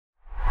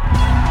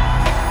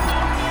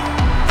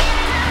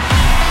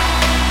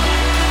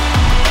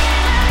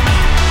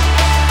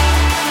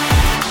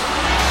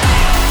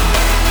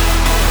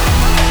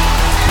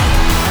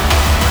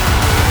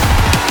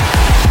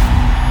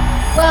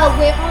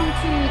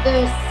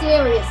the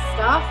serious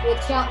stuff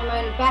with Cheltenham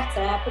and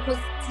Better, because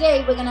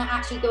today we're going to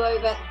actually go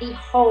over the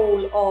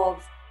whole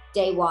of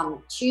day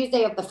one,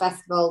 Tuesday of the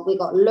festival. We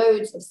got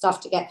loads of stuff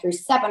to get through,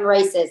 7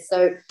 races.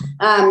 So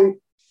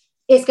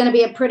it's going to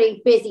be a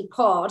pretty busy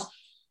pod.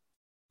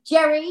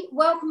 Jerry,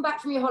 welcome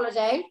back from your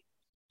holiday.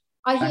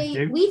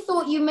 We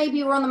thought you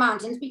maybe were on the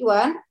mountains, but you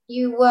weren't.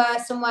 You were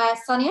somewhere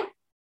sunnier.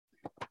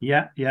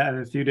 Yeah,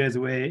 a few days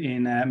away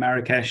in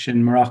Marrakesh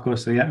in Morocco.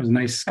 So yeah, it was a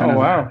nice kind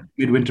of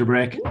good winter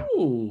break.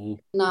 Ooh.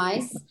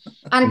 Nice.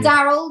 And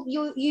Daryl,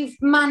 you've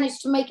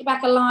managed to make it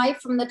back alive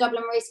from the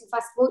Dublin Racing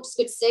Festival, which is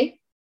good to see.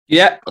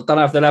 Yeah, I don't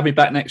know if they'll have me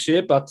back next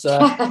year, but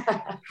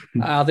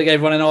I think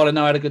everyone in Ireland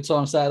had a good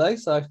time Saturday.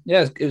 So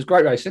yeah, it was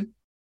great racing.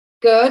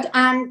 Good.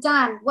 And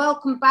Dan,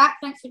 welcome back.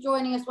 Thanks for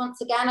joining us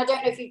once again. I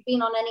don't know if you've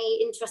been on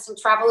any interesting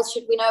travels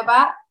should we know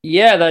about?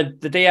 Yeah, the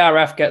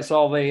DRF gets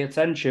all the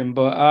attention,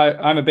 but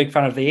I'm a big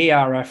fan of the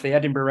ERF, the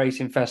Edinburgh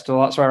Racing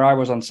Festival. That's where I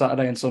was on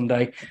Saturday and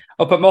Sunday.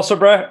 Up at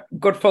Musselburgh.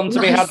 Good fun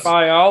to be had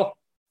by all,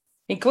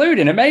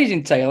 including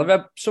amazing tale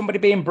of somebody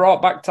being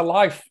brought back to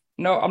life.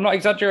 No, I'm not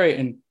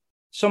exaggerating.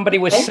 Somebody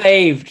was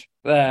saved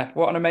there.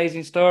 What an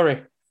amazing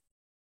story.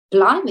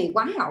 Blimey,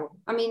 wow.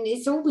 I mean,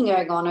 it's all been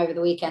going on over the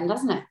weekend,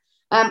 hasn't it?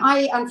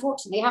 I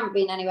unfortunately haven't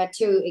been anywhere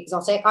too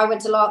exotic. I went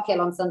to Larkhill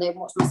on Sunday and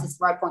watched my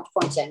sister ride point to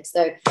pointing,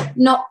 so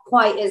not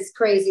quite as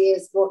crazy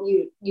as what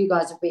you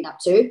guys have been up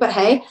to. But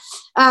hey,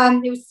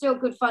 it was still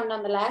good fun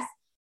nonetheless.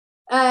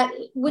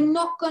 We're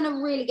not going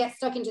to really get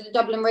stuck into the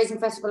Dublin Racing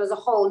Festival as a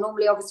whole.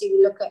 Normally, obviously,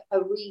 we look at a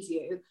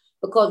review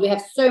because we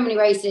have so many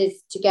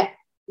races to get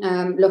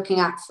looking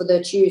at for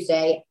the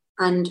Tuesday,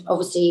 and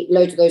obviously,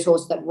 loads of those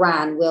horses that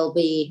ran will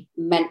be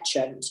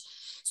mentioned.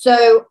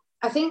 So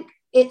I think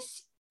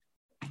it's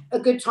a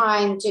good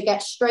time to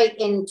get straight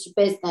into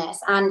business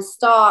and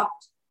start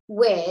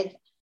with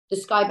the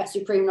Sky Bet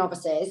Supreme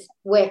Novices,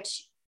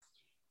 which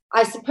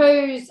I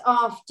suppose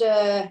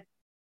after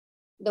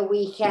the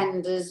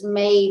weekend is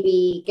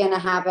maybe going to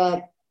have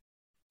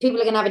people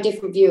are going to have a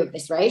different view of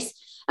this race.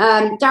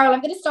 Daryl,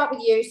 I'm going to start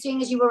with you,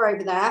 seeing as you were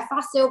over there.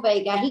 Facile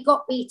Vega, he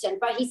got beaten,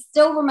 but he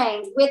still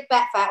remains with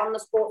Betfair on the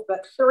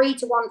sportsbook,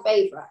 3-1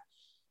 favourite.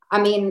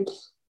 I mean,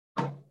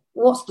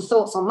 what's the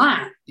thoughts on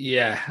that?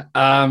 Yeah.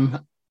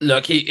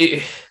 Look,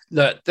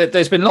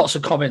 there's been lots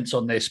of comments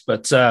on this,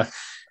 but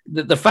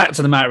the fact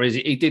of the matter is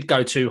he did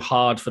go too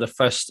hard for the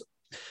first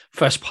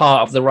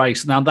part of the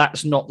race. Now,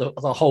 that's not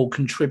the whole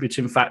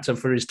contributing factor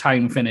for his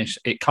tame finish.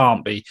 It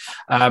can't be.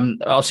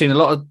 I've seen a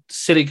lot of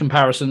silly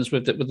comparisons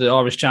with the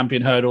Irish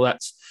Champion hurdle.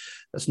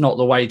 That's not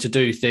the way to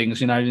do things.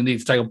 You know, you need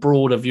to take a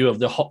broader view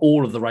of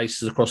all of the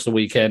races across the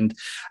weekend.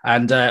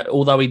 And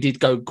although he did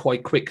go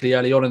quite quickly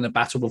early on in the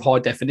battle with High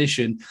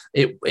Definition,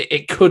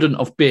 it couldn't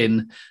have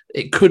been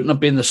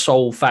the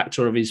sole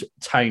factor of his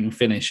tame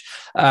finish.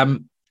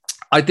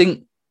 I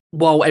think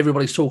while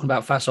everybody's talking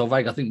about Facile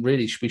Vega, I think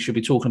really we should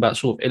be talking about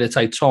sort of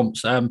Ilite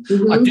Tomps.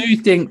 I do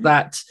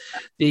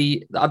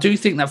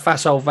think that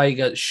Facile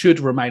Vega should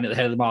remain at the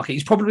head of the market.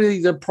 He's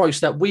probably the price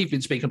that we've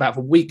been speaking about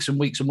for weeks and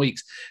weeks and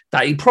weeks,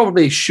 that he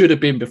probably should have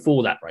been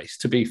before that race,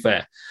 to be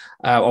fair,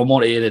 on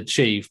what he had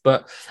achieved.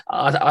 But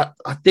I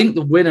think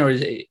the winner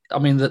is, I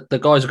mean, the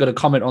guys are going to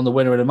comment on the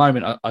winner in a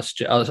moment, I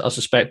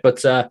suspect,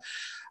 but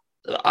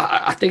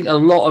I think a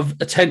lot of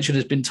attention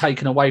has been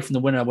taken away from the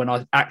winner, when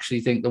I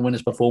actually think the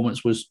winner's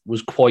performance was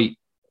quite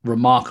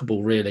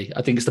remarkable, really.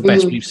 I think it's the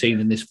best we've seen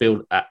in this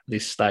field at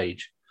this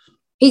stage.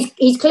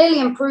 He's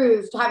clearly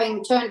improved,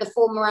 having turned the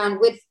form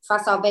around with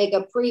Facile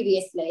Vega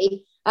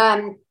previously.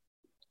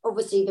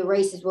 Obviously, the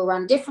races will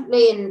run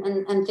differently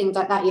and things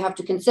like that you have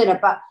to consider.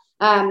 But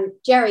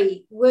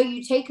Jerry, were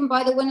you taken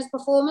by the winner's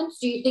performance?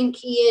 Do you think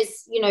he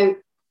is,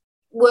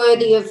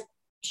 worthy of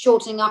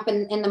shortening up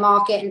in the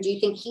market, and do you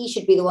think he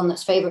should be the one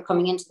that's favourite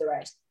coming into the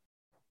race?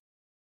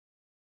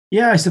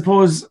 Yeah, I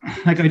suppose,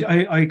 like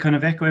I kind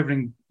of echo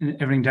everything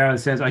Daryl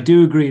says. I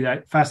do agree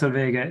that Facile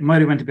Vega, it might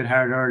have went a bit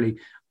hard early,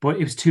 but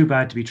it was too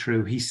bad to be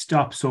true. He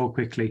stopped so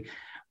quickly.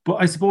 But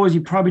I suppose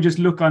you probably just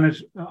look on it.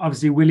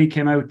 Obviously, Willie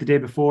came out the day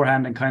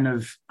beforehand and kind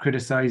of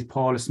criticised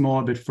Paul a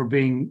small bit for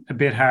being a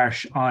bit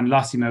harsh on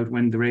Lossiemouth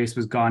when the race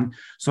was gone.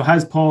 So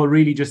has Paul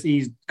really just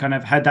kind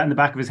of had that in the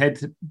back of his head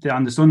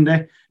on the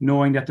Sunday,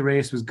 knowing that the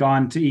race was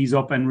gone, to ease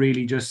up and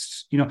really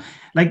just,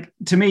 like,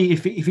 to me,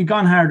 if he'd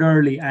gone hard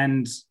early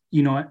and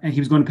he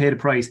was going to pay the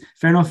price,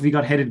 fair enough if he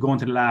got headed going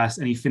to the last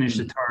and he finished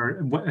a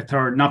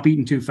third, not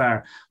beaten too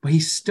far. But he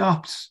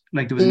stopped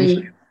like there was an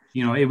issue.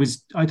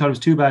 I thought it was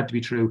too bad to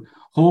be true.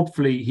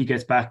 Hopefully he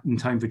gets back in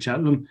time for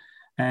Cheltenham.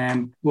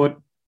 But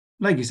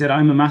like you said,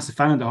 I'm a massive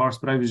fan of the horse,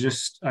 but I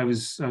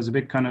was a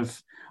bit kind of,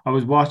 I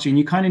was watching,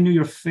 you kind of knew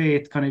your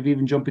fate, kind of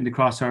even jumping the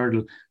cross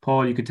hurdle.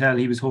 Paul, you could tell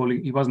he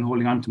wasn't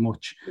holding on to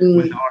much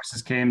when the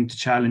horses came to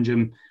challenge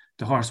him.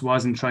 The horse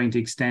wasn't trying to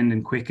extend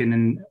and quicken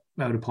and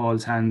out of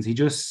Paul's hands. He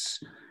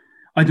just,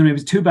 I don't know, it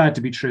was too bad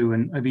to be true.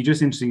 And it'd be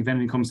just interesting if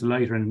anything comes to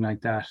light or anything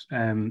like that.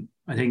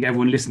 I think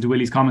everyone listened to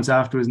Willie's comments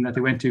afterwards and that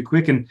they went too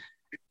quick, and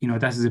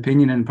that's his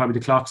opinion, and probably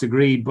the clocks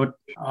agreed, but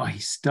he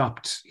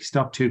stopped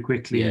too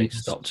quickly. Yeah, he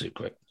stopped too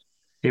quick.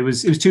 it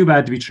was too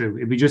bad to be true.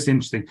 It'd be just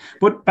interesting.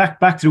 But back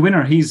to the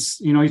winner. He's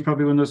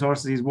probably one of those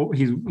horses.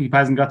 He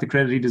hasn't got the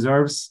credit he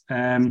deserves.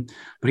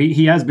 But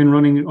he has been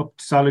running up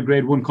to solid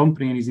Grade 1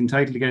 company, and he's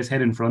entitled to get his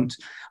head in front.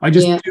 I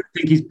just do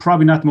think he's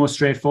probably not the most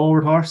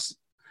straightforward horse.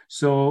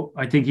 So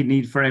I think he'd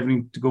need for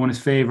everything to go in his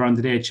favour on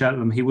the day at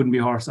Cheltenham. He wouldn't be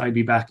a horse I'd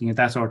be backing at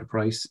that sort of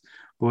price.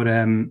 But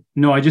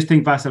no, I just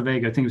think Vassal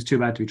Vega, I think it was too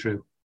bad to be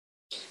true.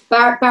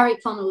 Barry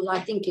Connell, I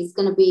think, is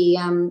going to be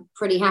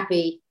pretty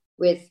happy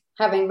with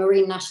having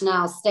Marine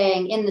Nationale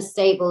staying in the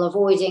stable,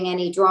 avoiding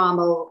any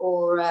drama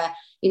or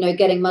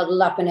getting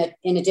muddled up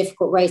in a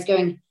difficult race,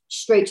 going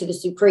straight to the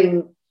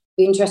Supreme.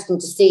 Be interesting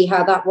to see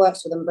how that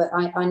works for them. But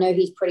I know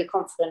he's pretty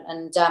confident,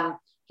 and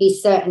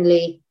he's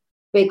certainly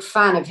a big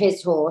fan of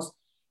his horse.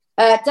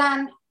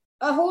 Dan,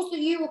 a horse that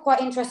you were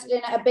quite interested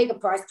in at a bigger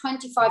price,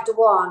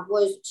 25-1,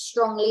 was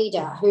Strong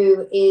Leader,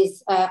 who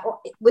is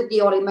with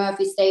the Ollie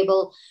Murphy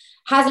stable.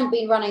 Hasn't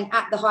been running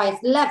at the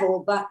highest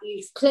level, but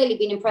you've clearly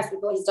been impressed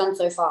with what he's done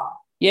so far.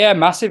 Yeah,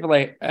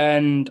 massively.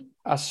 And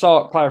I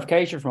sought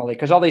clarification from Ollie,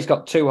 because Ollie's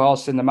got 2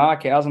 horses in the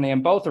market, hasn't he?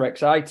 And both are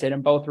exciting,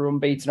 and both are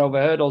unbeaten over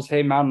hurdles,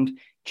 him and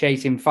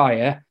Chasing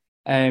Fire.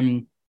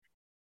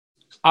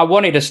 I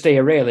wanted a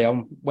steer really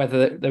on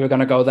whether they were going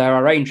to go there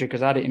or Aintree,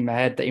 because I had it in my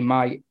head that he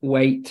might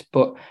wait.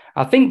 But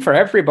I think for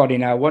everybody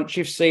now, once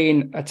you've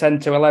seen a 10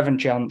 to 11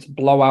 chance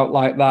blow out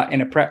like that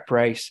in a prep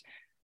race,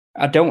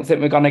 I don't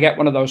think we're going to get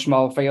one of those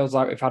small fields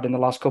like we've had in the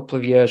last couple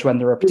of years when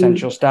there are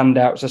potential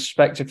standouts. I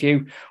suspect a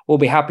few will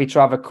be happy to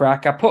have a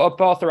crack. I put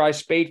up authorised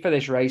speed for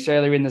this race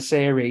earlier in the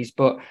series,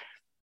 but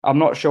I'm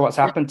not sure what's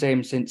happened to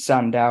him since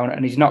Sandown,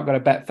 and he's not got a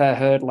Betfair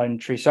hurdle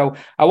entry. So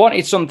I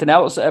wanted something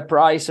else at a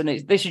price, and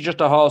this is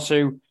just a horse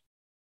who,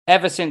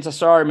 ever since I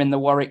saw him in the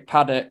Warwick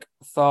paddock,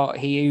 thought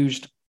he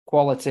used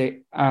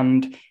quality,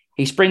 and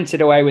he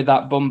sprinted away with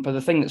that bumper.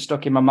 The thing that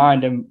stuck in my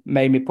mind and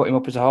made me put him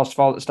up as a horse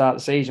fall at the start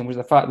of the season was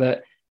the fact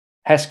that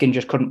Heskin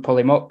just couldn't pull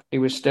him up. He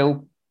was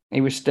still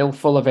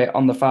full of it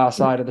on the far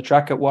side of the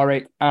track at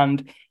Warwick,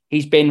 and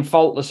he's been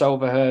faultless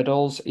over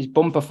hurdles. His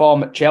bumper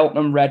form at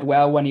Cheltenham read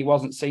well when he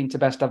wasn't seen to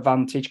best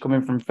advantage,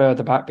 coming from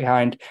further back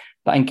behind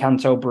that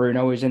Encanto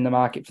Bruno, who's in the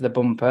market for the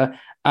bumper.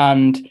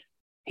 And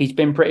he's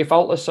been pretty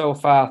faultless so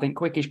far. I think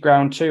quickish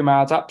ground, 2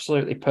 miles,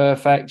 absolutely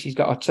perfect. He's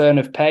got a turn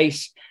of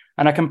pace.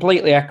 And I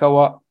completely echo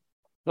what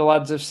the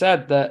lads have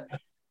said, that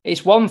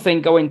it's one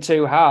thing going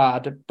too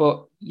hard,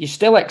 but you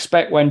still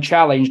expect, when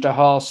challenged, a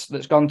horse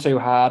that's gone too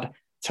hard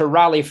to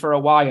rally for a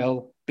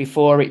while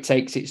before it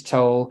takes its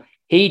toll.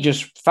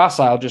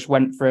 Facile just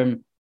went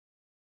from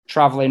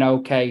travelling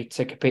okay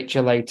to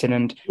capitulating.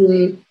 And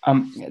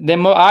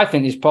I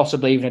think there's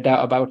possibly even a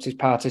doubt about his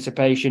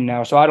participation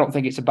now. So I don't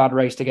think it's a bad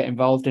race to get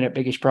involved in at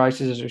biggish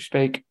prices as we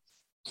speak.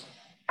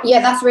 Yeah,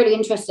 that's really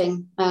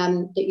interesting,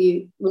 that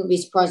you wouldn't be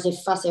surprised if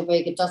Facile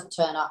Vega doesn't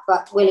turn up.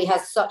 But Willie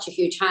has such a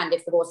huge hand.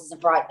 If the horse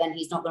isn't right, then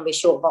he's not going to be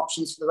short of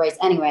options for the race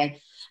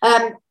anyway.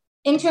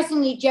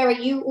 Interestingly,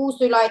 Jerry, you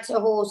also liked a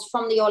horse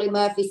from the Ollie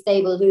Murphy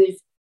stable who's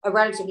a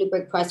relatively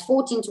big price,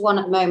 14-1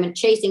 at the moment,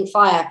 Chasing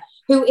Fire,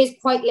 who is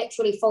quite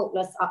literally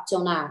faultless up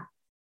till now.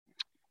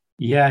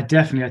 Yeah,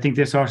 definitely. I think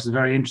this horse is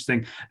very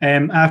interesting.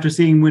 After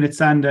seeing him win at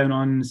Sandown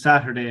on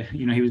Saturday,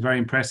 he was very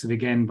impressive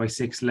again by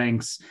 6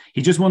 lengths.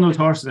 He's just one of those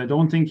horses. I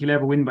don't think he'll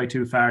ever win by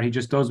too far. He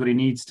just does what he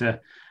needs to.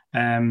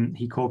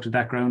 He coped at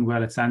that ground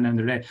well at Sandown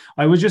today.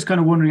 I was just kind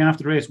of wondering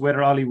after the race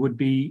whether Ollie would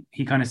be,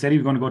 he kind of said he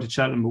was going to go to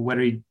Cheltenham, but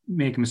whether he'd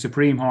make him a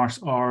Supreme horse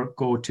or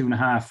go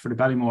 2.5 for the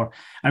Ballymore.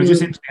 And it was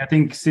just interesting. I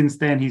think since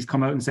then he's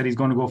come out and said he's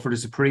going to go for the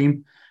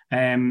Supreme.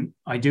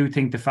 I do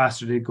think the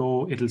faster they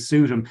go, it'll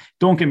suit him.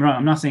 Don't get me wrong,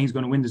 I'm not saying he's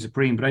going to win the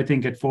Supreme, but I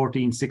think at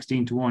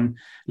 14-16-1,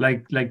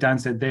 like Dan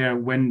said there,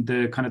 when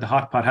the kind of the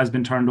hot pot has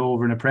been turned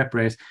over in a prep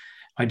race,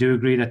 I do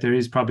agree that there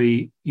is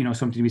probably,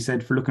 something to be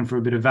said for looking for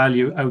a bit of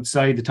value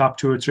outside the top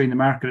 2 or 3 in the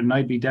market, and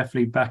I'd be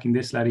definitely backing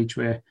this lad each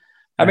way.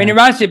 I mean, it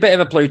reminds me a bit of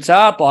a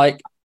Plutard.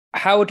 Like,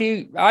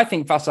 I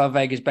think Facile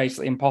Vega is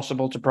basically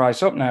impossible to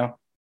price up now.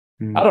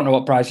 I don't know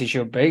what price he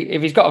should be.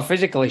 If he's got a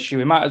physical issue,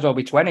 he might as well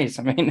be 20s.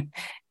 I mean,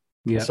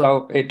 yeah.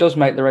 So it does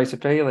make the race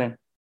appealing.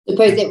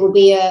 Suppose it will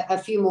be a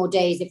few more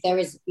days. If there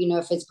is,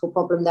 a physical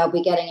problem, they'll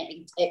be getting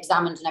it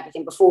examined and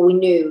everything before we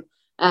knew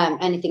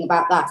anything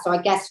about that. So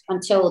I guess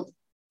until,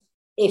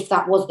 if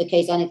that was the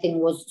case, anything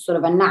was sort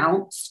of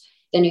announced,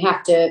 then you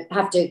have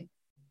to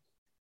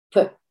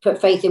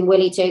put faith in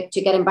Willie to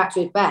get him back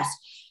to his best.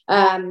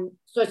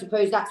 So I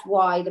suppose that's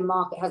why the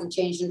market hasn't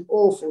changed an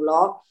awful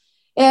lot.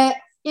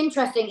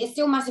 Interesting. It's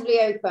still massively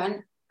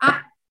open.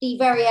 At the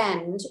very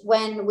end,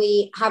 when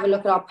we have a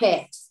look at our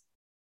picks,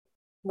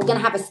 we're going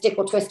to have a stick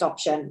or twist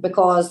option,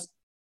 because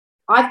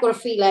I've got a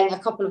feeling a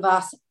couple of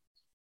us,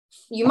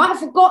 you might have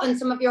forgotten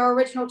some of your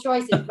original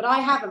choices, but I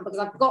haven't, because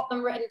I've got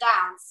them written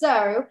down.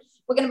 So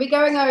we're going to be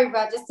going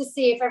over just to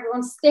see if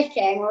everyone's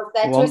sticking or if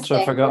they're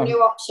twisting for a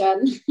new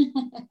option.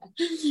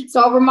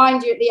 So I'll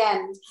remind you at the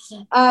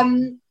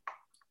end.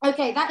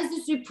 Okay, that is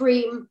the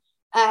Supreme,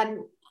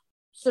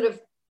 sort of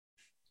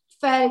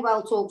fairly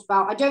well talked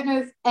about. I don't know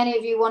if any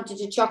of you wanted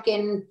to chuck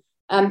in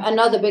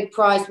Another big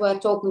prize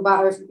worth talking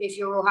about, or if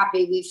you're all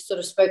happy, we've sort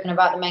of spoken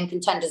about the main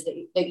contenders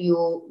that you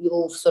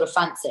all sort of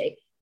fancy.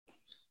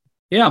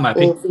 Yeah, I'm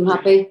happy. All seem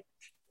happy?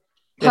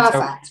 Yeah,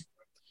 Perfect.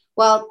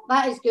 Well,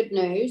 that is good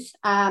news.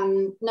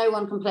 No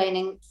one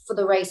complaining for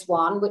the race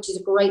 1, which is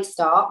a great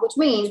start, which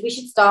means we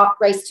should start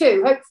race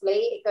 2. Hopefully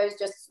it goes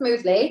just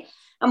smoothly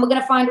and we're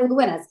going to find all the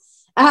winners.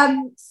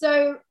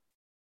 So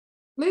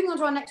moving on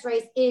to our next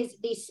race is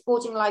the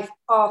Sporting Life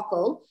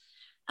Arkle.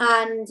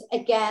 And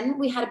again,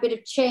 we had a bit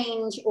of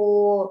change,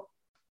 or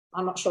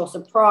I'm not sure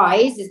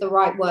surprise is the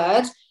right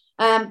word.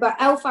 But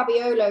El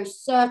Fabiolo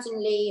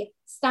certainly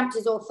stamped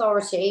his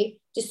authority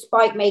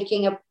despite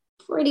making a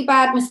pretty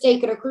bad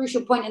mistake at a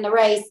crucial point in the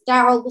race.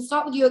 Daryl, we'll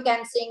start with you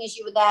again, seeing as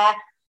you were there.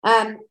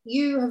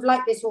 You have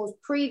liked this horse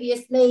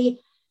previously.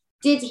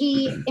 Did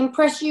he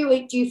impress you?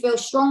 Do you feel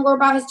stronger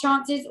about his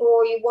chances,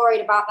 or are you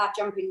worried about that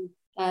jumping,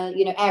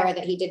 error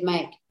that he did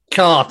make?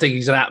 I think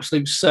he's an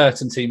absolute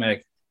certainty,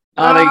 Meg.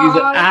 I think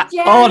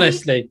he's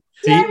honestly.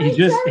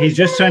 He's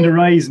just trying to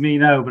rise me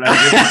now, but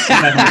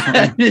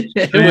I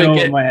just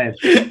over my head.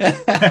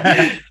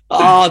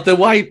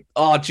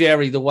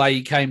 Jerry, the way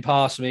he came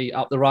past me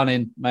up the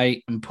running,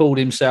 mate, and pulled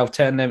himself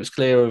 10 lengths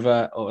clear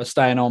of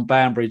staying on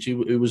Banbridge,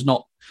 who was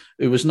not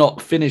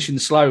finishing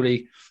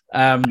slowly.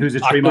 Who's a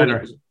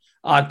 3-miler?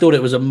 I thought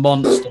it was a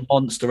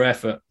monster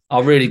effort.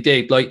 I really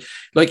did. Like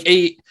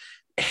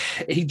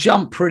he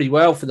jumped pretty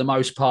well for the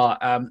most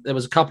part. There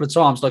was a couple of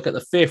times, like at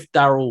the 5th,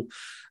 Daryl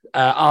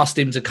asked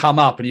him to come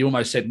up, and he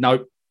almost said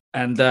nope,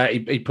 and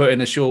he put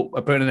in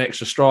an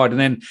extra stride,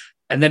 and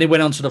then he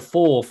went on to the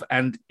 4th,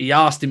 and he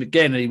asked him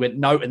again, and he went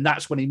no, and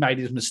that's when he made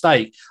his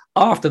mistake.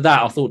 After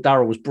that, I thought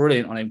Daryl was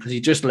brilliant on him because he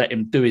just let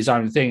him do his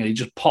own thing, and he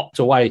just popped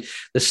away.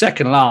 The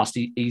second last,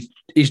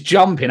 his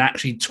jumping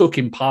actually took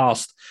him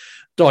past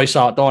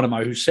Dysart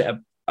Dynamo, who set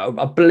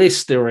a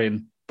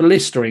blistering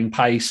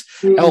pace.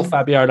 El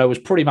Fabiolo was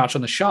pretty much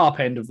on the sharp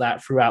end of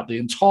that throughout the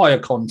entire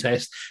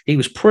contest. He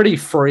was pretty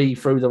free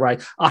through the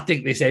race. I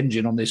think this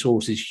engine on this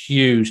horse is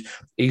huge.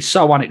 He's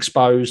so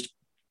unexposed.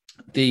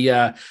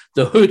 The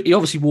hood, he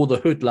obviously wore the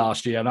hood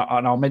last year, and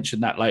I'll mention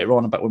that later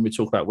on about when we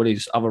talk about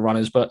Willie's other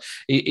runners, but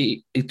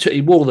he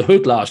wore the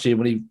hood last year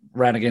when he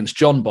ran against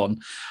John Bon.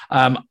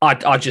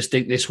 I just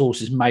think this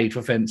horse is made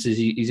for fences.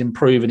 He's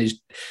improving.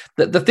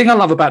 The thing I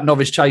love about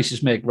Novice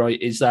Chasers, Meg,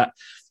 right, is that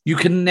you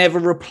can never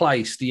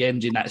replace the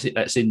engine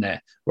that's in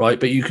there, right?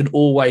 But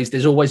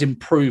there's always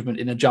improvement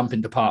in the jumping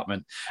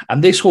department.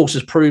 And this horse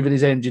has proven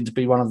his engine to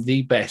be one of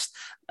the best,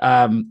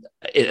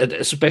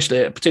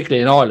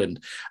 particularly in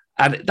Ireland.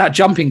 And that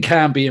jumping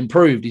can be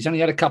improved. He's only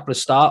had a couple of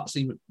starts. For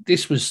the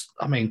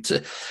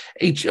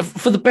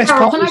best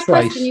part of this race. Can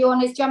I question you on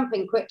his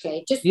jumping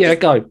quickly?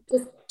 Go.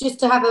 Just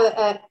to have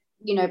a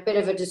bit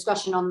of a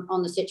discussion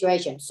on the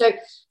situation. So,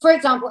 for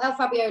example, El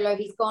Fabiolo,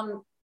 he's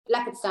gone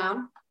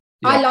Leopardstown.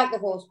 Yeah. I like the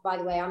horse, by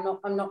the way.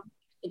 I'm not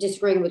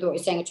disagreeing with what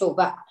you're saying at all.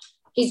 But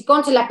he's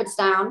gone to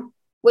Leopardstown,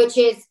 which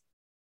is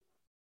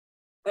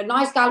a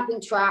nice galloping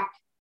track.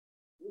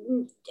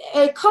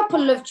 A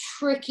couple of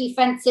tricky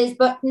fences,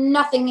 but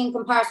nothing in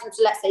comparison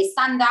to, let's say,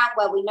 Sandown,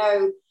 where we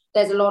know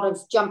there's a lot of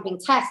jumping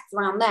tests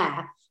around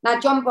there. Now,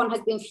 John Bon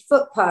has been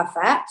foot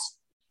perfect.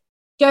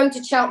 Going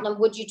to Cheltenham,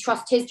 would you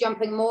trust his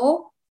jumping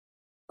more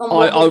on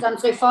what he's done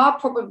so far?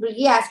 Probably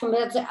yes,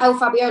 compared to El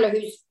Fabiolo,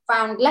 who's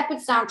found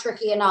Leopardstown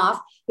tricky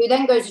enough, who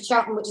then goes to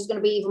Cheltenham, which is going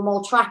to be even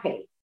more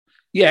trappy.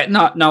 Yeah,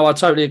 no, I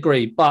totally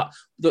agree. But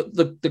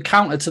the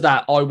counter to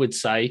that, I would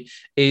say,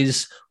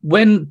 is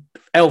when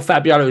El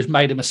Fabiolo has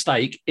made a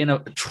mistake in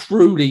a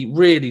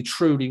really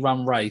truly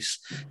run race,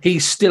 he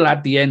still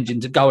had the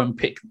engine to go and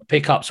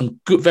pick up some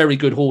very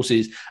good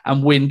horses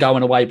and win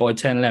going away by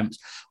 10 lengths.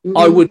 Mm-hmm.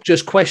 I would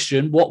just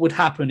question what would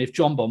happen if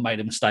John Bon made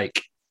a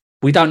mistake.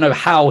 We don't know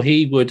how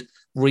he would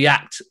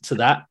react to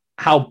that.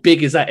 How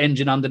big is that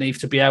engine underneath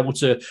to be able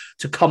to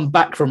come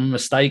back from a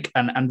mistake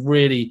and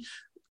really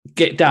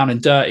get down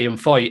and dirty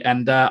and fight?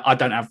 And I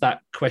don't have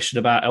that question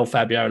about El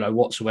Fabiolo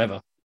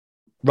whatsoever.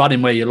 Run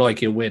him where you like,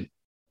 he'll win.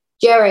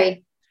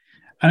 Jerry,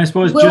 and I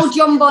suppose will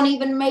John Bon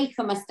even make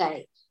a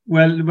mistake?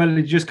 Well,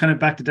 just kind of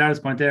back to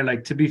Daryl's point there.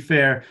 Like, to be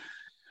fair,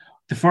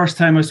 the first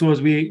time I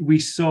suppose we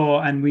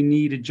saw and we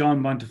needed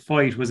John Bon to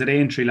fight was at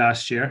Aintree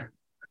last year,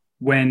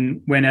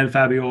 when El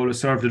Fabiolo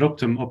served it up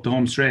to him, up the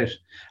home straight.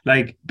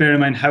 Like, bear in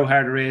mind how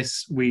hard a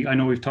race I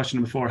know we've touched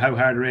on it before, how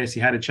hard a race he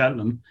had at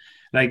Cheltenham.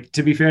 Like,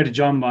 to be fair to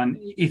John Bon,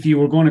 if you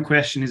were going to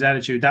question his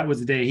attitude, that was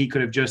the day he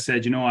could have just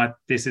said, you know what,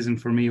 this isn't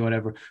for me, or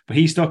whatever. But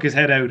he stuck his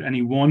head out and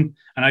he won.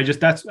 And I thought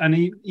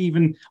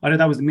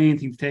that was the main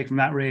thing to take from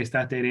that race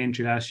that day at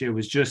Aintree last year,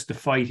 was just the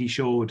fight he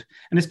showed.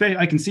 And especially,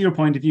 I can see your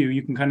point of view.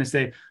 You can kind of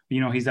say,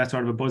 he's that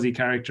sort of a buzzy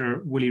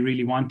character. Will he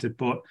really want it?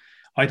 But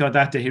I thought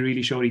that day he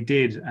really showed he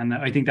did. And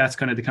I think that's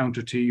kind of the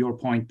counter to your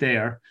point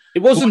there.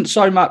 It wasn't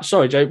so much,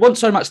 sorry, Joe, it wasn't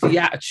so much the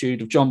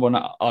attitude of John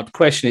Bon I'd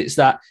question. It's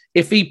that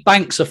if he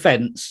banks a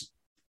fence,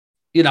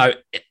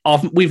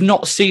 we've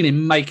not seen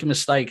him make a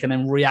mistake and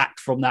then react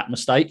from that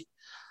mistake.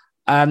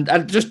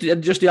 And just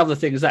the other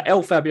thing is that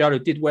El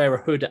Fabiolo did wear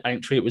a hood at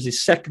Aintree. It was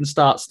his second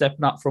start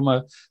stepping up from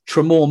a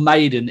Tremor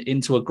maiden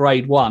into a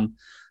Grade 1. Do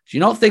you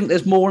not think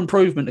there's more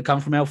improvement to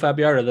come from El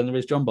Fabiolo than there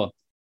is John Bon?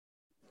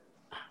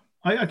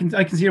 I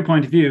can see your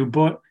point of view,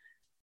 but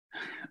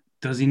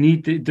does there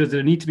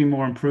need to be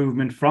more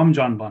improvement from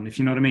John Bon? If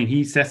you know what I mean,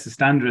 he sets the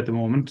standard at the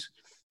moment.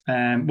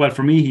 Well,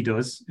 for me, he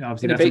does.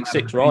 Obviously, he beat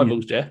 6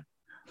 rivals, Jeff.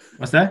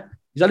 What's that?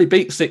 He's only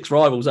beat 6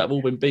 rivals that have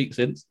all been beat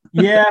since.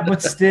 Yeah,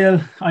 but still,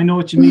 I know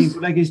what you mean.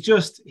 Like, he's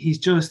just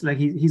like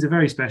he's a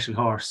very special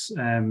horse.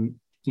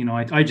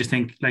 I just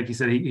think, like you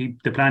said,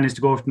 the plan is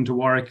to go to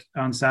Warwick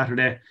on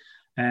Saturday.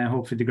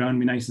 Hopefully, the ground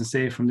will be nice and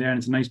safe from there, and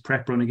it's a nice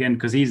prep run again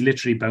because he's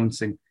literally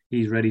bouncing.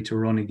 He's ready to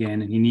run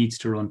again, and he needs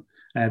to run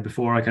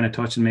before I kind of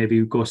touch and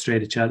maybe go straight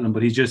to Cheltenham.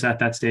 But he's just at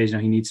that stage now.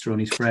 He needs to run.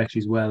 He's fresh.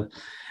 He's well.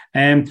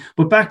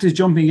 But back to his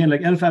jumping again,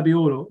 like El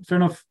Fabiolo, fair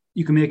enough.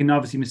 You can make a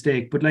novice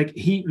mistake, but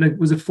he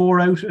was a 4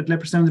 out at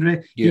Leopardstown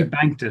today. Yeah. He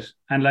banked it,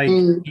 and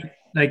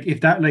if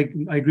that,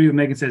 I agree with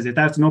Megan says, if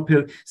that's an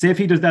uphill, say if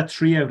he does that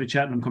 3 out at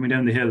Cheltenham coming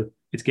down the hill,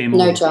 it's game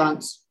over. No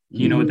chance.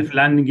 The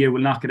landing gear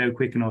will knock it out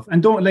quick enough.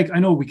 And I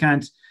know we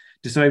can't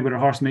decide whether a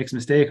horse makes a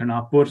mistake or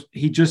not, but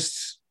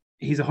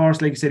he's a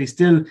horse, like you said, he's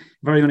still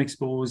very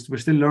unexposed. We're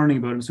still learning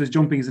about him, so his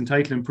jumping is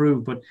entitled to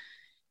improve. But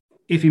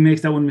if he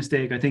makes that one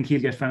mistake, I think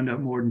he'll get found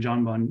out more than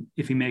John Bon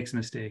if he makes a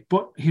mistake.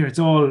 But here, it's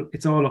all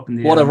up in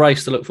the air. What a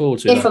race to look forward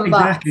to.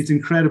 Exactly, it's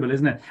incredible,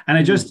 isn't it? And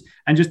I just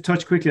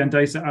touch quickly on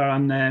Dice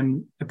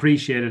on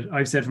Appreciate It.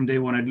 I've said from day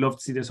one, I'd love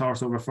to see this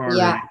horse over further.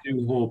 Yeah. I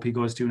do hope he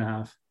goes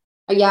 2.5.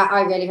 Yeah,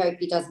 I really hope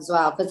he does as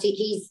well, because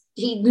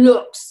he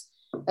looks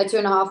a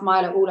 2.5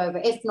 miler all over.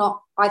 If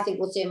not, I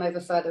think we'll see him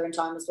over further in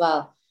time as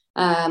well.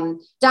 Dan,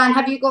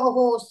 have you got a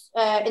horse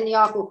in the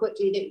Arkle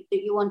quickly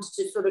that you wanted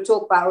to sort of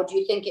talk about, or do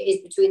you think it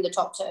is between the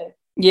top 2?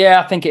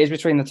 Yeah, I think it is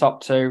between the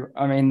top 2.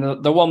 I mean,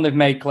 the one they've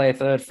made clear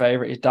third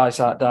favourite is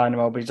Dysart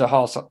Dynamo, but he's a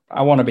horse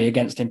I want to be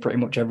against him pretty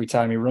much every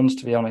time he runs,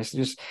 to be honest.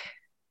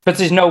 But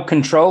there's no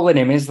control in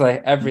him, is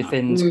there?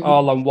 Everything's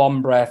all on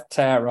one breath,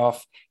 tear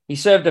off. He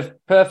served a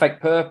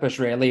perfect purpose,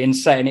 really, in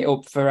setting it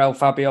up for El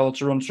Fabiolo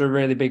to run through a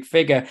really big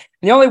figure.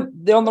 And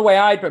the only way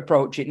I'd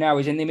approach it now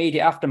is in the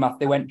immediate aftermath,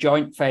 they went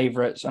joint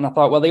favourites. And I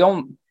thought, well, the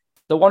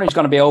one who's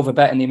going to be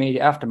overbet in the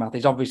immediate aftermath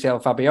is obviously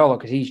El Fabiolo,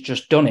 because he's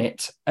just done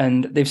it.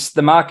 And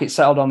the market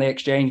settled on the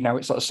exchange now.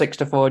 It's sort of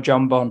 6-4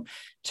 John Bon,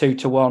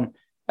 2-1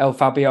 El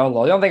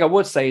Fabiolo. The only thing I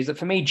would say is that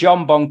for me,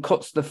 John Bon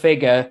cuts the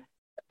figure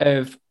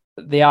of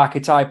the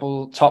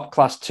archetypal top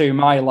class 2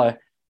 miler,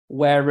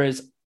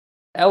 whereas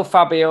El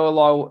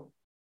Fabiolo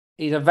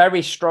is a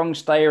very strong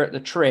stayer at the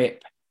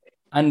trip.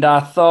 And I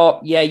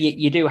thought, yeah,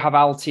 you do have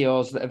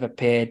Altios that have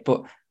appeared,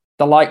 but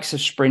the likes of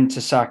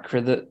Sprinter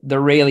Sacre, the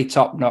really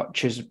top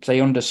notch, as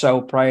say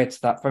Undersold prior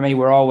to that, for me,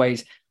 were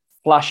always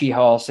flashy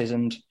horses.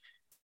 And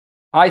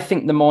I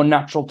think the more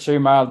natural 2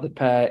 mile of the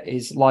pair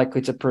is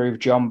likely to prove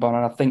John Bon.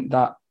 And I think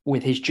that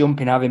with his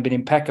jumping having been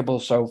impeccable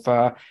so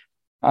far,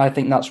 I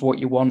think that's what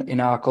you want in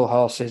Arkle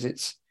horses.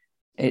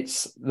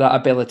 It's that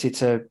ability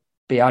to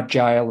be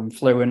agile and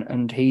fluent,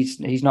 and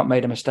he's not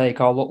made a mistake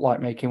or looked like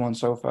making one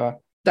so far.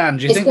 Dan,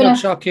 do you think they'll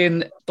chuck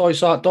in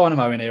Dysart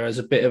Dynamo in here as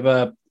a bit of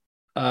a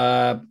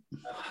I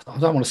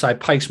don't want to say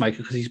pacemaker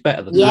because he's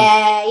better than that.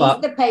 Yeah,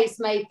 he's the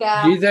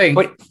pacemaker. Do you think?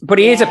 But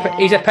he's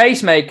a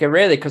pacemaker,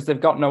 really, because they've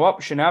got no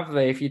option, have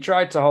they? If you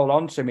tried to hold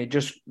on to him, he'd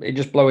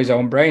just blow his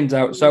own brains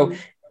out. So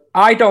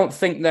I don't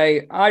think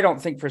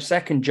for a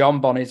second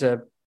John Bon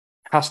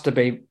has to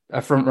be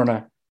a front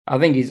runner. I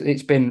think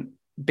it's been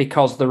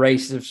because the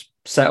races have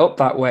set up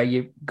that way.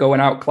 You go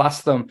and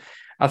outclass them.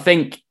 I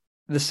think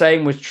the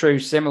same was true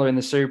similar in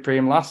the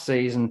Supreme last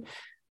season.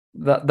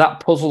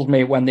 That puzzled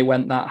me when they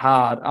went that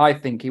hard. I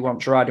think he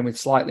wants riding with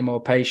slightly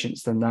more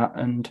patience than that,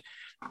 and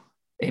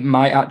it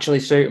might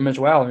actually suit him as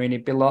well. I mean,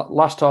 he'd be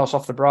last horse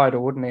off the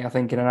bridle, wouldn't he? I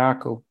think in an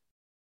Arkle.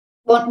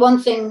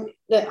 One thing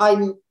that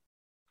I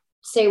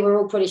say we're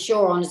all pretty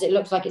sure on is it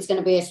looks like it's going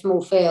to be a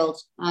small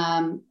field.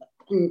 And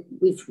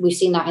we've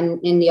seen that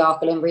in the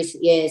Arkle in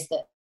recent years,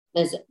 that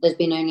there's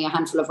been only a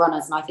handful of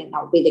runners, and I think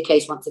that will be the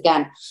case once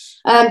again.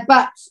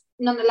 But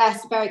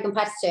nonetheless, very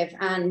competitive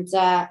and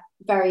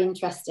very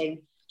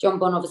interesting. John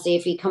Bon, obviously,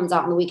 if he comes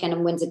out on the weekend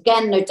and wins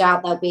again, no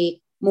doubt there'll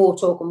be more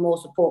talk and more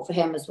support for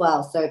him as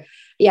well. So,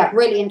 yeah,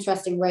 really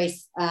interesting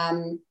race.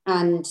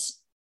 And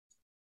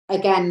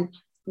again,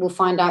 we'll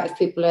find out if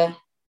people are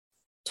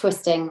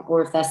twisting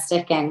or if they're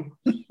sticking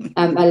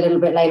a little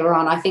bit later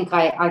on. I think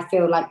I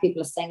feel like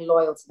people are staying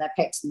loyal to their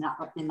picks in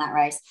that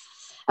race.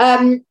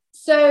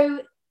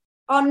 So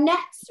our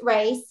next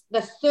race,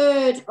 the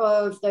third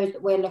of those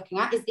that we're looking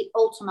at, is the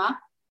Ultima.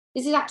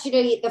 This is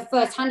actually the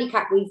first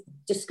handicap we've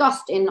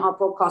discussed in our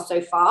broadcast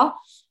so far,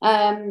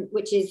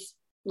 which is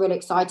really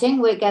exciting.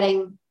 We're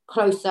getting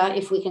closer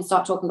if we can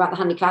start talking about the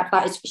handicap,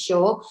 that is for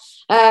sure.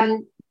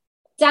 Dan,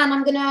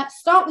 I'm going to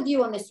start with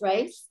you on this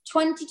race.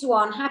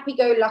 20-1, Happy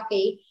Go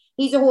Lucky.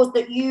 He's a horse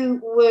that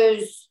you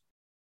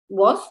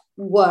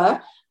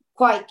were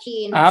quite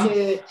keen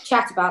to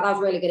chat about. That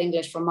was really good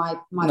English from my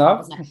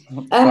part, wasn't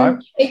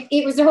it?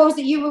 It was a horse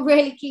that you were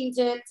really keen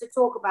to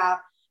talk about.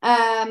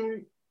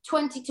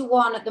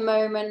 20-1 at the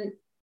moment.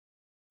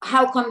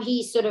 How come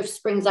he sort of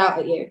springs out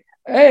at you?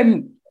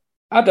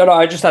 I don't know.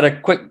 I just had a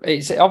quick.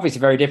 It's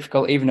obviously very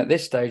difficult, even at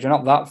this stage. We're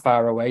not that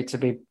far away to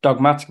be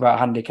dogmatic about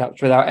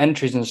handicaps without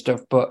entries and stuff.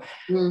 But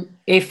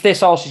if this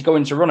horse is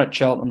going to run at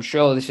Cheltenham,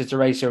 sure, this is the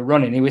race he'll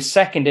run in. He was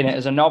second in it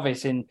as a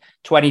novice in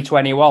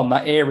 2021,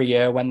 that era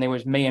year when there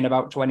was me and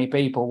about 20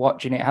 people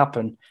watching it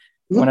happen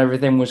when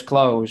everything was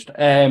closed.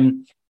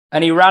 And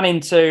he ran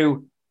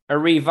into a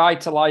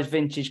revitalised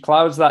Vintage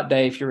Clouds that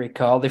day, if you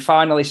recall. They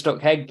finally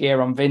stuck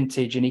headgear on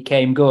Vintage and he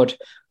came good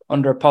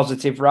under a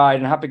positive ride,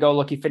 and Happy Go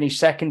Lucky finished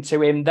second to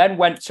him, then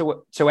went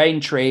to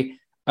Aintree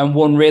and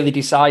won really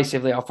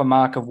decisively off a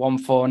mark of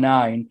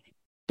 149.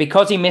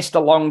 Because he missed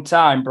a long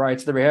time prior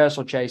to the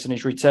rehearsal chase and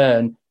his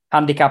return,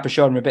 handicapper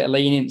showed him a bit of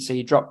leniency.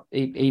 He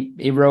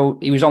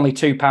was only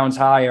 £2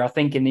 higher. I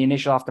think in the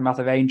initial aftermath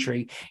of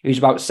Aintree, he was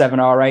about 7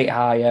 or 8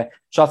 higher.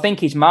 So I think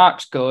his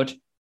mark's good.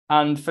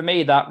 And for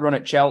me, that run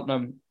at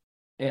Cheltenham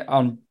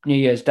on New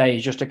Year's Day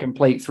is just a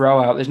complete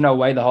throwout. There's no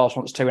way the horse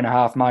wants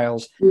 2.5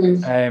 miles.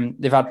 They'll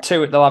have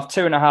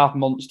 2.5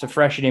 months to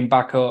freshen him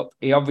back up.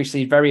 He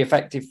obviously is very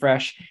effective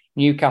fresh.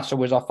 Newcastle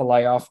was off a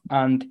layoff,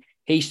 and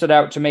he stood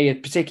out to me,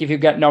 particularly if you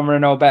get Nomra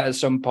No Bet at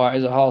some point,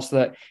 as a horse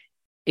that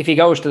if he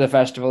goes to the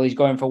festival, he's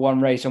going for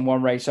one race and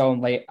one race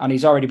only, and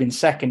he's already been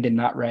second in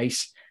that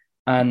race,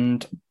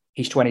 and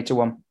he's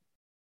 20-1.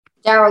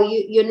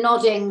 Daryl, you're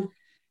nodding.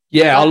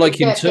 Yeah, I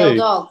like him too.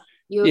 Dog.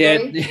 You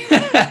agree?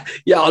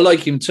 Yeah, I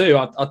like him too.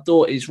 I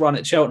thought his run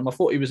at Cheltenham, I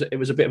thought it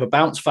was a bit of a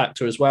bounce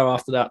factor as well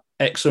after that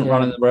excellent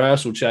run in the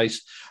rehearsal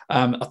chase.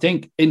 I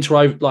think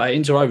Inter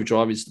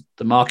Overdrive is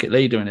the market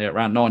leader in here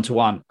around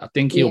 9-1. I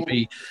think he'll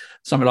be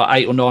something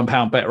like £8 or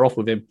 £9 better off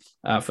with him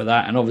for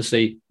that. And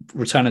obviously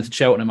returning to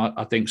Cheltenham,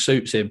 I think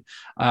suits him.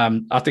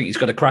 I think he's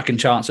got a cracking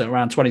chance at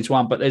around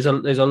 20-1. But there's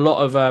a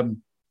lot of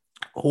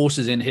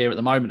horses in here at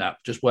the moment that are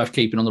just worth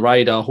keeping on the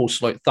radar.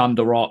 Horses like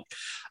Thunder Rock.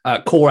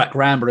 Korak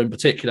Rambler in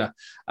particular.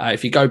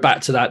 If you go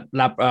back to that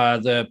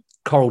the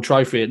Coral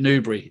Trophy at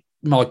Newbury,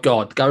 my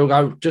God,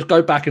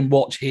 go back and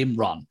watch him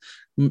run.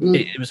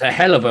 It was a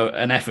hell of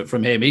an effort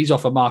from him. He's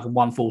off a mark of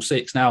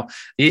 146. Now,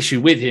 the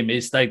issue with him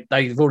is they've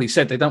already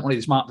said they don't want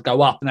this mark to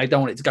go up and they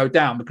don't want it to go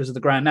down because of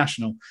the Grand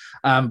National.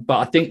 But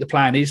I think the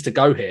plan is to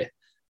go here.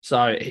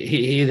 So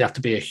he'd have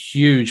to be a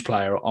huge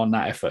player on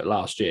that effort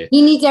last year.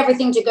 He needs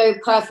everything to go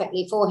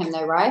perfectly for him,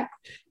 though, right?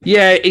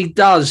 Yeah, he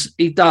does.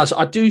 He does.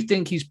 I do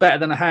think he's better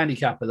than a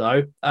handicapper,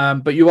 though.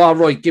 But you are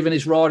right, given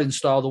his riding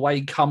style, the way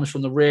he comes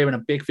from the rear in a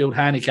big field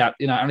handicap,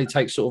 it only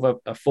takes sort of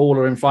a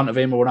faller in front of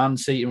him or an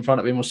unseat in front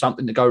of him or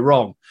something to go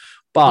wrong.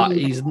 But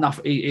he's enough.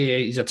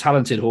 He's a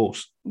talented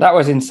horse. That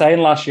was insane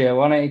last year,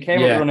 wasn't it? He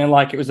came up running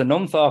like it was a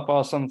Nunthorpe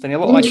or something. He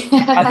looked like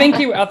I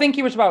think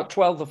he was about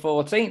 12th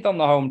or 14th on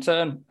the home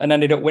turn and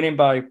ended up winning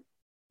by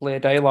clear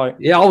daylight.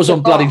 Yeah, I was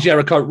on bloody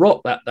Jericho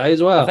Rock that day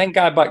as well. I think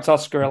I backed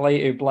Oscar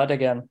Elite, who bled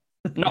again.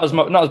 Not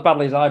as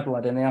badly as I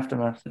bled in the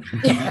aftermath.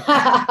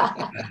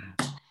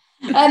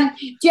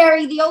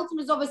 Jerry, the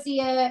Ultimate is obviously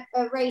a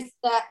race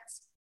that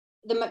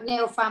the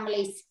McNeil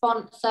family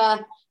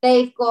sponsor.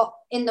 They've got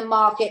in the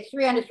market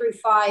 300 through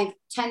 5,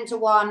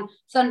 10-1.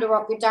 Thunder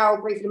Rock, with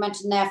Daryl briefly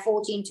mentioned there,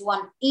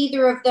 14-1.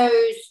 Either of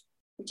those,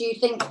 do you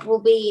think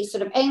will be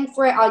sort of aimed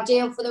for it,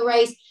 ideal for the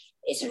race?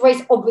 It's a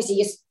race,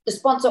 obviously, the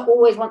sponsor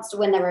always wants to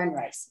win their own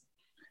race.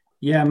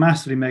 Yeah,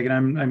 massively,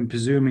 Megan. I'm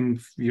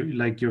presuming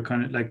you're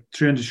kind of like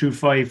 300 through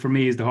 5 for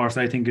me is the horse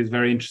I think is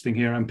very interesting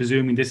here. I'm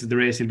presuming this is the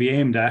race he'll be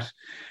aimed at.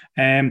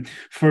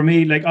 For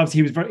me, like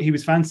obviously he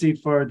was fancied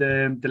for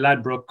the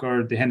Ladbroke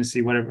or the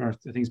Hennessy, whatever. I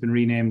think it's been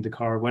renamed the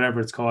car, whatever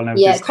it's called now.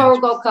 Yeah, Coral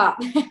Gold Cup.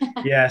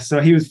 Yeah,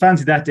 so he was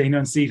fancied that day,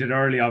 unseated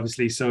early,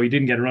 obviously, so he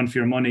didn't get a run for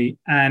your money.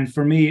 And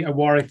for me, at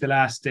Warwick the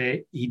last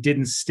day, he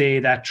didn't stay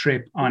that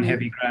trip on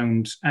heavy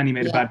ground, and he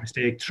made a bad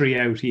mistake. 3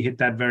 out, he hit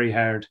that very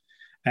hard.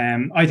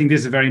 I think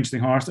this is a very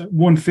interesting horse.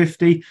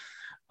 150.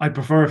 I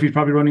prefer if he's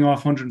probably running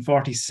off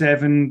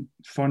 147,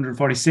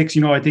 146.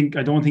 I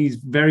don't think he's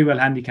very well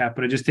handicapped,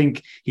 but I just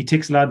think he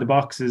ticks a lot of the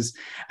boxes.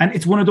 And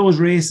it's one of those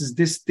races,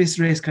 this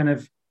race kind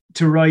of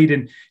to ride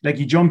in, like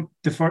you jump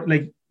the first,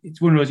 like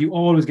it's one of those, you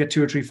always get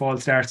 2 or 3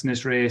 false starts in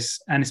this race.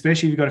 And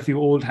especially if you've got a few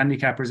old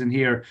handicappers in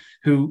here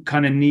who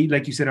kind of need,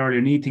 like you said earlier,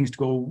 need things to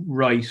go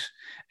right.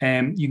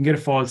 You can get a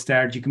false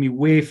start. You can be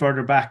way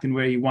further back than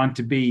where you want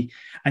to be.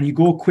 And you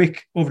go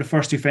quick over the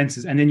first 2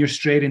 fences and then you're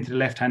straight into the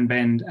left-hand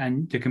bend.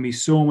 And there can be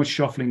so much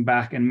shuffling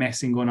back and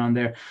messing going on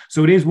there.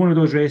 So it is one of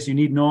those races you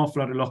need an awful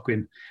lot of luck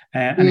in.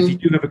 And if you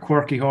do have a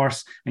quirky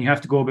horse and you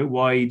have to go a bit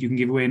wide, you can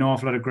give away an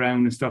awful lot of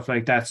ground and stuff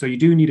like that. So you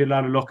do need a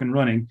lot of luck in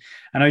running.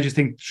 And I just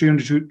think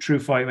 300 through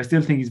 5, I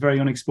still think he's very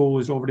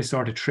unexposed over this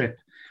sort of trip.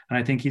 And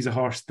I think he's a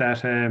horse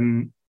that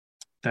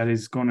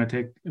is going to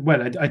take,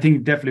 well, I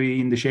think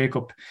definitely in the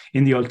shake-up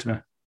in the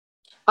Ultimate.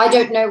 I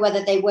don't know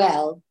whether they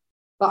will,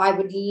 but I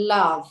would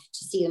love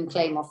to see them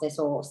claim off this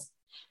horse.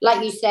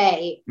 Like you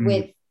say,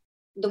 with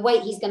the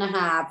weight he's going to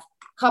have,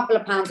 a couple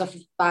of pounds off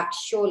his back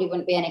surely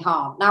wouldn't be any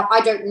harm. Now,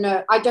 I don't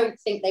know. I don't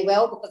think they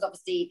will, because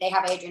obviously they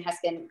have Adrian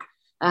Heskin.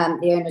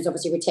 The owners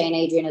obviously retain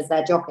Adrian as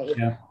their jockey.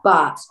 Yeah.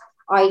 But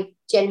I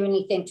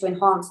genuinely think to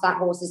enhance that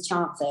horse's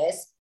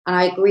chances, and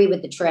I agree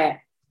with the trip,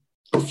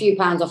 a few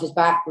pounds off his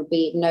back would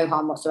be no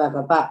harm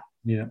whatsoever. But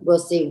we'll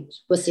see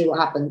what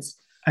happens.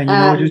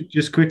 And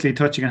just quickly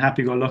touching on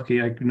Happy Go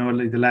Lucky, I know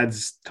like the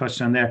lads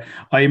touched on there.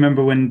 I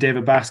remember when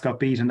David Bass got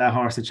beaten that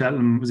horse at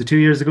Cheltenham, was it 2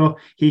 years ago?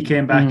 He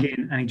came back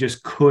in and he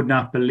just could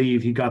not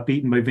believe he got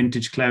beaten by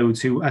Vintage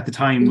Clouds, who at the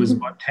time was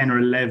what, 10 or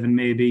 11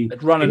 maybe.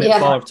 They'd run it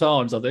 5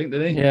 times, I think,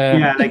 didn't he?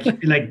 Yeah,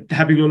 like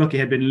Happy Go Lucky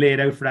had been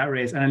laid out for that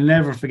race, and I'll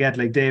never forget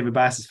like David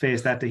Bass's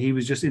face that day. He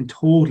was just in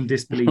total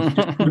disbelief. He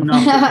just could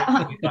not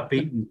believe he got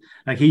beaten.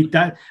 He'd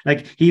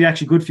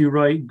actually good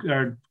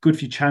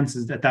few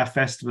chances at that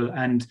festival,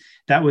 and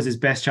that was his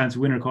best chance of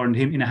winning according to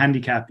him in a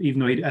handicap, even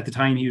though at the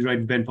time he was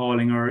riding Ben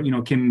Pauling or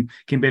Kim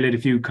Bailey had a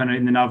few kind of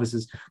in the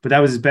novices, but that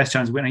was his best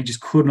chance of winning. He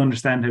just couldn't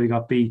understand how he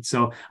got beat,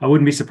 so I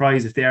wouldn't be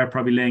surprised if they are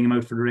probably laying him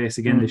out for the race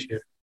again this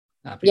year.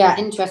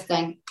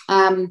 Interesting.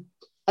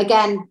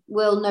 Again,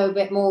 we'll know a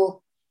bit more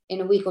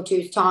in a week or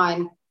two's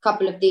time. A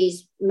couple of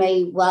these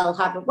may well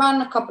have a run,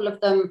 a couple of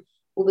them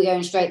will be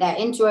going straight there.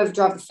 Into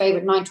Overdrive, the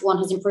favourite 9-1,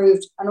 has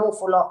improved an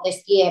awful lot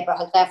this year, but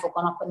has therefore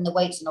gone up in the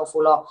weights an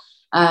awful lot.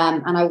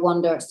 And I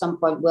wonder at some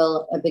point,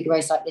 will a big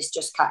race like this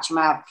just catch him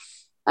out?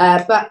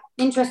 But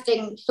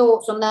interesting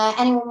thoughts on there.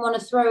 Anyone want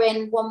to throw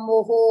in one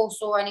more horse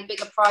or any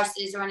bigger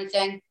prices or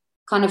anything?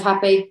 Kind of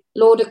happy.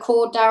 Lord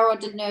Accord, Darryl, I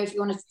didn't know if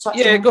you wanted to touch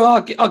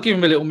on. I'll give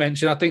him a little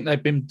mention. I think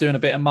they've been doing a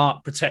bit of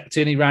mark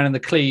protecting. He ran in the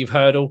Cleve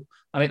Hurdle.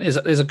 I think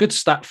there's a good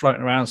stat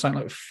floating around,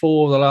 something like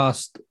 4 of the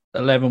last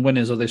 11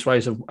 winners of this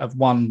race have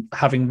won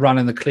having run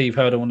in the Cleve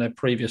Hurdle on their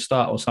previous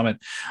start or something.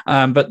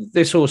 But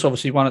this horse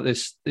obviously won at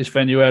this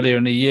venue earlier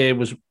in the year,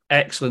 was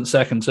excellent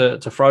second to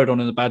Frodon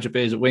in the Badger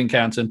Beers at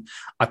Wincanton.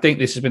 I think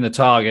this has been the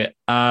target.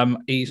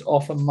 He's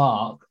off a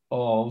mark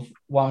of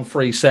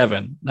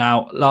 137.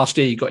 Now, last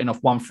year he got in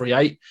off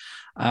 138.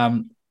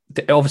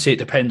 Obviously, it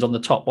depends on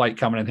the top weight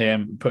coming in here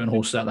and putting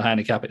horses out the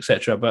handicap,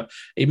 etc. But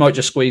he might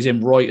just squeeze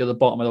in right at the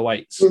bottom of the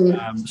weights.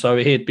 So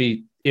he'd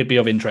be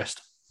of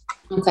interest.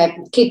 Okay,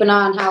 keep an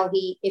eye on how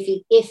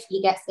if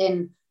he gets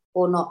in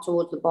or not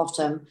towards the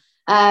bottom.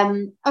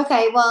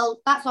 Okay,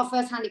 well, that's our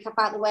first handicap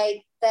out of the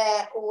way.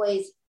 They're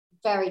always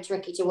very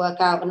tricky to work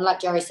out, and like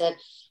Jerry said,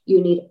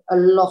 you need a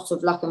lot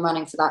of luck and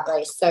running for that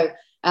race. So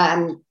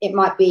it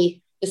might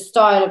be the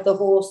style of the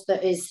horse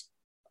that is,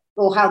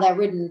 or how they're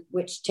ridden,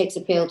 which takes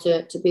appeal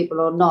to people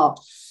or not.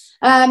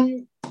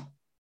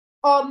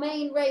 Our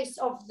main race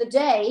of the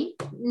day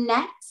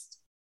next,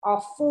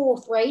 our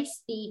fourth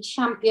race, the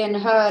Champion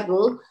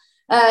Hurdle.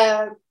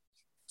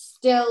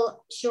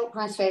 Still short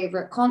price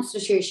favourite,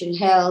 Constitution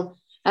Hill.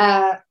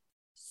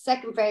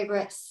 Second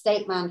favourite,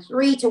 State Man,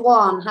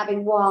 3-1,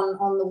 having won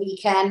on the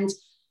weekend.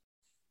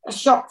 A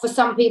shock for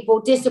some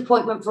people,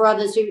 disappointment for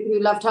others who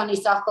loved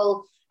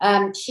Honeysuckle.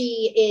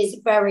 She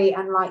is very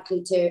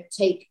unlikely to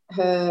take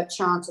her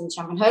chance in the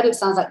Champion Hurdle. It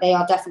sounds like they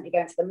are definitely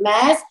going for the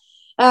mares.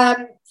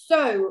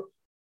 So,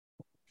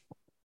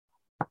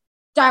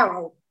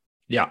 Darryl.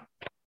 Yeah.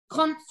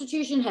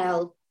 Constitution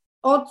Hill.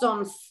 Odds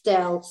on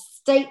still.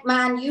 State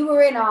Man, you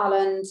were in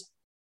Ireland.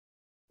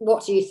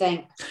 What do you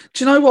think?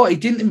 Do you know what? He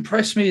didn't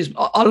impress me.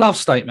 I love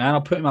State Man. I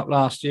put him up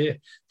last year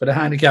for the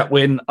handicap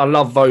win. I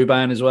love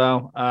Vauban as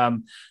well. I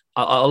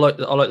like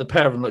the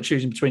pair of them, like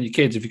choosing between your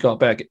kids if you've got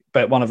to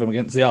bet one of them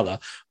against the other.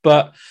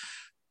 But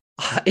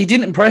he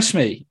didn't impress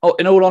me,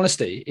 in all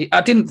honesty. I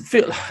didn't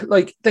feel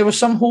like there were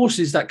some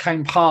horses that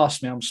came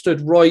past me. I'm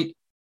stood right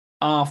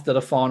after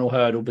the final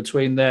hurdle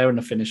between there and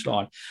the finish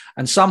line.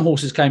 And some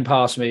horses came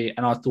past me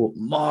and I thought,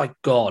 my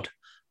God,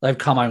 they've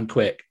come home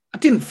quick. I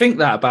didn't think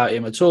that about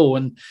him at all.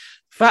 And the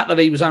fact that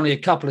he was only a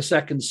couple of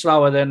seconds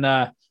slower than,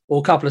 or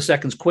a couple of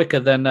seconds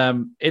quicker than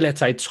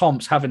Ilete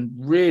Tomps, having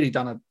really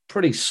done a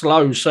pretty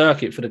slow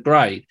circuit for the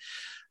grade,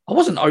 I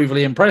wasn't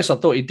overly impressed. I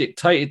thought he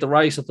dictated the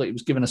race. I thought he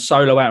was given a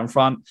solo out in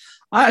front.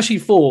 I actually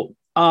thought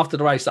after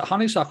the race that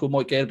Honeysuckle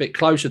might get a bit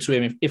closer to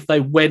him if they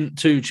went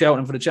to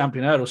Cheltenham for the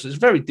Champion Hurdle. So it's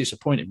very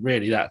disappointing,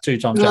 really, that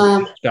two-time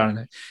champion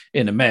going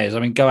in the mares. I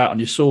mean, go out on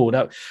your sword.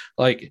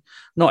 Like,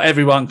 not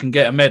everyone can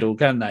get a medal,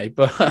 can they?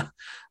 But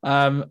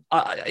I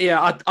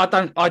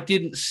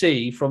didn't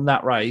see from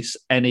that race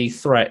any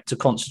threat to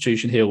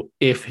Constitution Hill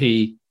if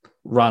he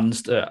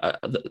runs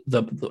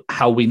the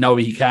how we know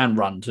he can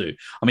run to.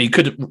 I mean,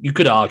 you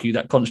could argue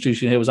that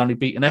Constitution Hill was only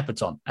beaten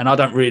Epatante, and I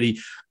don't really.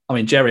 I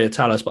mean, Jerry will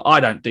tell us, but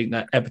I don't think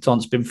that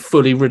Epatante's been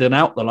fully ridden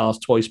out the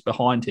last twice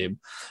behind him.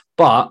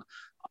 But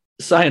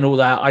saying all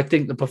that, I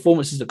think the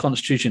performances that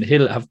Constitution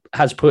Hill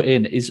has put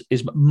in is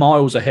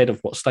miles ahead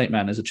of what State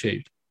Man has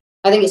achieved.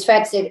 I think it's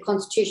fair to say that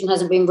Constitution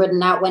hasn't been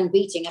ridden out when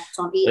beating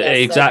Epatante either.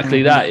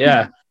 Exactly that,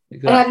 yeah.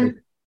 Exactly.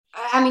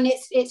 I mean,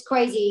 it's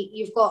crazy.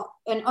 You've got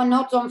an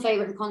odds-on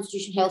favourite in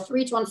Constitution Hill,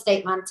 3-1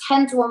 State Man,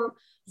 10-1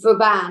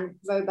 Vauban,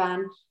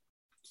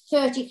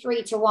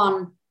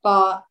 33-1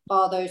 bar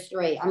those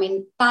three. I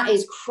mean, that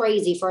is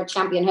crazy for a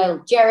Champion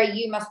Hill. Jerry,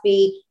 you must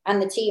be,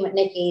 and the team at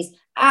Nicky's,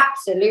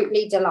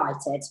 absolutely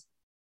delighted.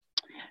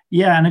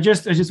 Yeah, and I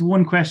just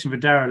one question for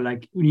Darryl.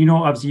 Like,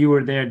 obviously you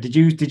were there. Did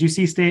you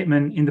see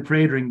Stateman in the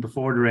parade ring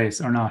before the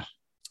race or not?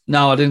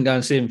 No, I didn't go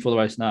and see him for the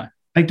race. No.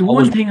 Like the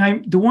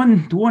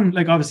one,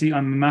 like obviously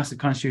I'm a massive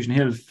Constitution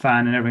Hill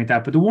fan and everything like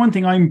that. But the one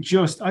thing I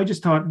just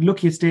thought,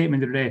 looking at Statement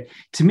the other day,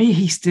 to me,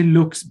 he still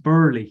looks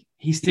burly.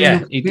 He still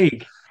looks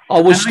big. I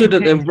was stood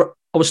at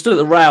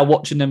the rail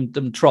watching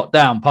them trot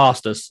down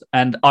past us,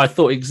 and I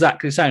thought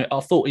exactly the same. I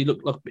thought he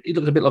looked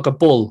a bit like a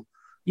bull.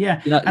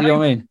 Yeah. You know what I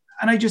mean?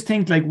 And I just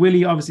think like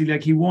Willie, obviously,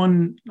 like he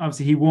won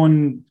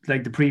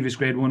like the previous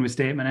grade one with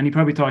Statement, and he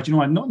probably thought, you know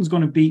what, nothing's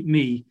going to beat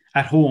me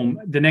at home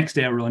the next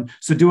day I run.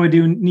 So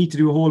need to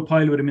do a whole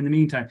pile with him in the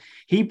meantime?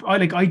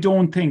 I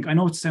don't think, I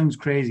know it sounds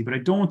crazy, but I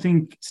don't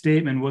think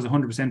Statement was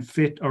 100%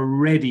 fit or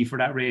ready for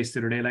that race the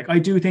other day. Like I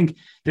do think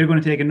they're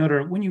going to take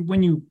another, when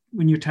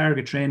you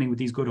target training with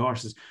these good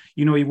horses,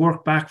 you know, you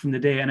work back from the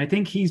day. And I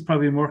think he's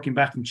probably been working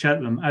back from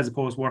Cheltenham as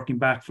opposed to working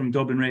back from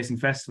Dublin Racing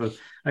Festival.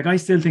 Like I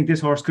still think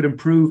this horse could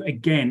improve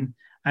again,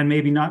 and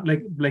maybe not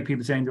like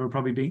people saying they were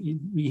probably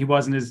he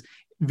wasn't as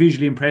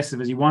visually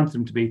impressive as you wanted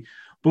him to be.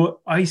 But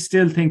I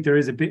still think there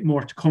is a bit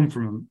more to come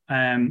from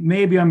him.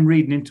 Maybe I'm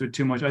reading into it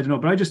too much. I don't know.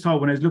 But I just thought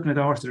when I was looking at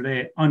the horse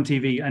today on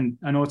TV, and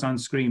I know it's on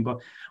screen, but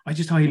I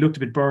just thought he looked a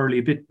bit burly,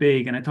 a bit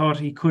big, and I thought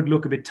he could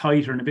look a bit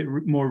tighter and a bit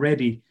more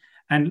ready.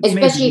 And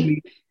especially,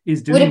 maybe he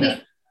is doing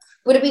that.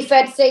 Would it be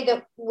fair to say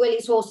that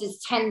Willie's horses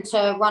tend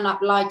to run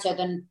up lighter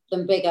than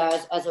bigger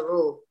as a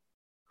rule?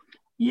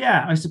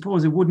 Yeah, I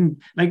suppose it wouldn't,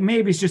 like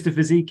maybe it's just the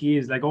physique he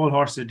is. Like all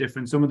horses are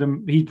different. Some of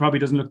them, he probably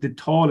doesn't look the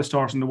tallest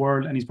horse in the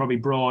world, and he's probably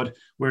broad,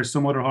 whereas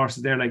some other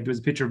horses there, like there was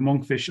a picture of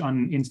Monkfish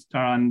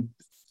on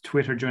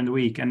Twitter during the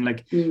week, and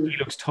like he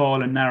looks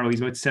tall and narrow. He's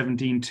about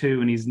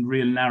 17.2 and he's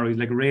real narrow. He's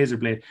like a razor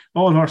blade.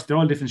 All horses, they're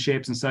all different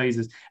shapes and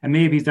sizes, and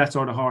maybe he's that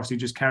sort of horse who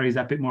just carries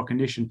that bit more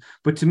condition.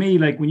 But to me,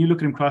 like when you look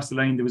at him cross the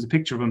line, there was a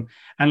picture of him,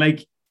 and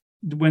like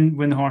when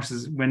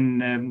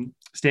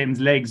Stateman's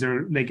legs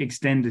are like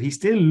extended, he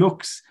still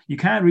looks, you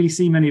can't really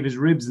see many of his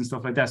ribs and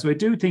stuff like that. So I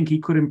do think he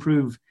could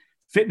improve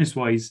fitness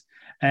wise.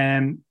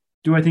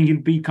 Do I think he'll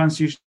beat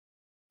Constitution?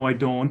 No, I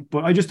don't,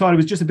 but I just thought it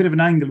was just a bit of an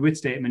angle with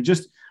Statement.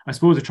 Just, I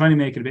suppose they're trying to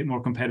make it a bit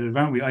more competitive,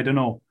 aren't we? I don't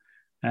know.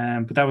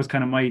 But that was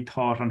kind of my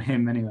thought on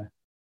him anyway.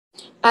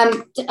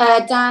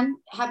 Dan,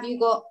 have you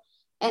got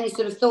any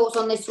sort of thoughts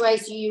on this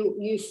race? Are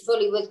you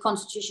fully with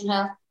Constitution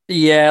Hill?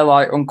 Yeah,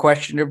 like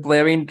unquestionably.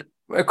 I mean,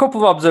 a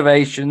couple of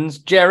observations.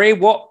 Jerry,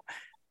 what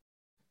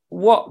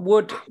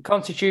would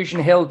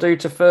Constitution Hill do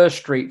to First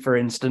Street, for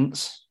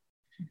instance,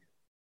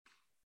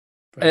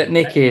 at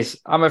Nicky's?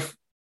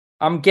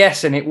 I'm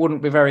guessing it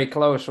wouldn't be very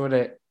close, would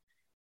it?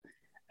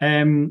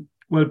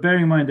 Well,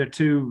 bearing in mind they're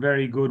two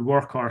very good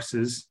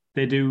workhorses,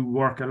 they do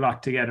work a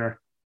lot together,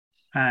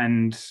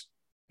 and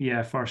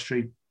yeah, First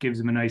Street gives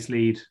them a nice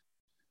lead,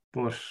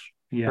 but.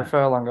 Yeah.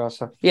 Prefer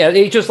Langosa. Yeah,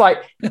 he's just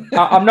like,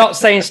 I'm not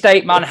saying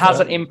Stateman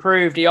hasn't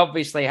improved. He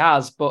obviously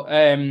has, but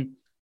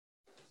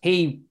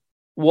he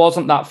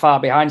wasn't that far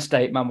behind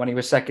Stateman when he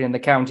was second in the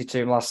county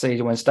team last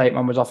season when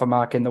Stateman was off a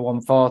mark in the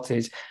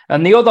 140s.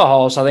 And the other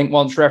horse I think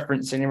wants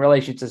referencing in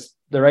relation to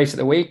the race at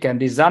the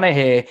weekend is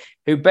Zanahiyr,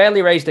 who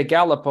barely raised a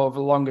gallop over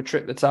the longer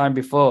trip the time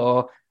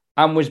before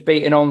and was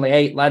beaten only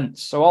 8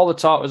 lengths. So all the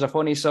talk was of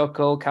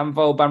Honeysuckle, can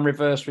Vauban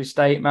reverse with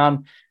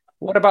Stateman?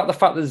 What about the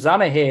fact that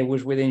Zanahiyr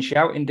was within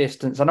shouting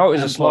distance? I know it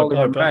was a slowly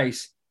run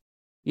race.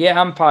 Yeah,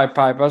 and Pied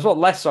Piper. As well,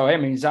 less so him.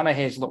 I mean,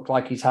 Zanahiyr's looked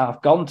like he's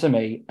half gone to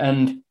me.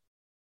 And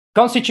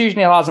Constitution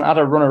Hill hasn't had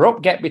a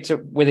runner-up get me to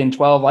within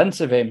 12 lengths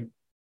of him.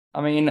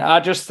 I mean, I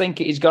just think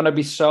it is going to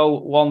be so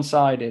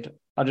one-sided.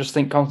 I just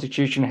think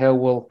Constitution Hill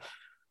will...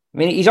 I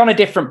mean, he's on a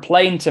different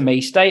plane to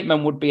me.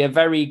 Statement would be a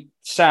very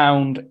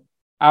sound,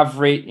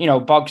 average,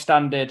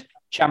 bog-standard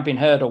champion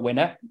hurdle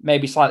winner,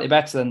 maybe slightly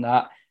better than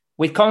that.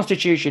 With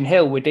Constitution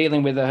Hill, we're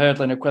dealing with a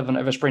hurdling equivalent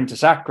of a Sprinter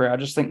Sacre. I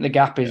just think the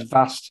gap is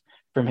vast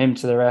from him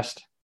to the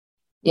rest.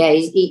 Yeah,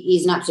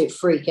 he's an absolute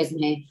freak,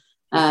 isn't he?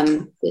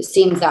 It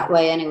seems that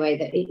way anyway,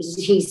 that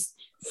he's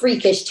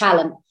freakish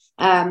talent.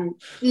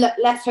 Look,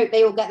 let's hope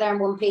they all get there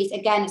in one piece.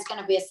 Again, it's going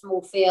to be a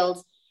small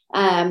field.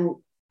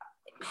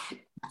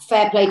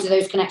 Fair play to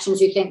those connections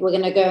who think we're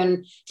going to go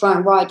and try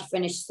and ride to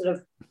finish sort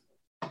of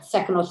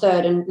second or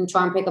third and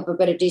try and pick up a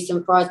bit of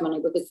decent prize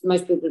money, because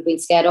most people have been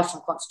scared off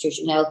from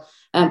Constitution Hill.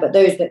 But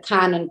those that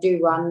can and do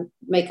run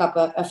make up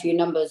a few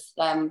numbers.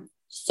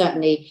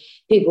 Certainly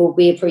people will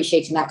be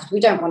appreciating that, because we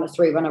don't want a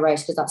 3-runner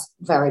race, because that's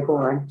very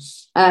boring.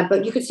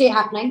 But you could see it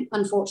happening,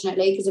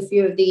 unfortunately, because a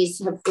few of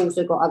these have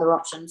also got other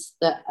options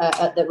that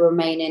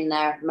remain in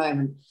there at the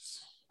moment.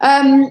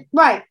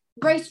 Right,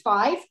 race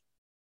 5,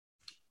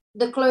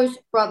 the Close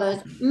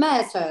Brothers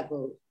Mares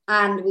Hurdle.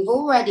 And we've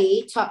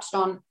already touched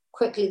on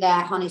quickly there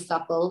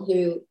Honeysuckle,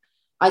 who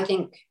I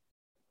think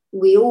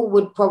we all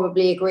would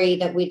probably agree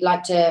that we'd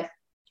like to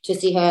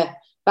see her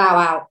bow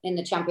out in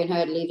the champion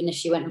hurdle, even if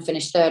she went and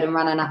finished third and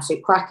ran an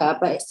absolute cracker.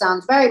 But it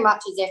sounds very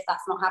much as if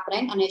that's not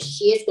happening, and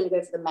she is going to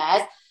go for the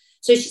mares.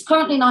 So she's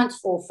currently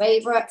 9-4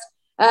 favourite.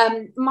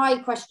 My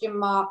question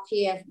mark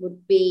here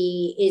would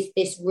be, is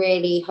this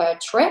really her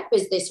trip?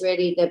 Is this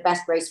really the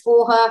best race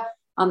for her?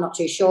 I'm not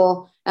too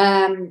sure.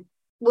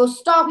 We'll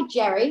start with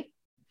Jerry.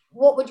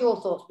 What would your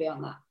thoughts be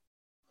on that?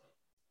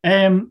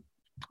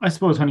 I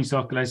suppose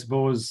Honeysuckle, I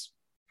suppose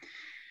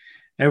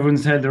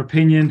everyone's held their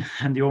opinion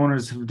and the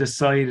owners have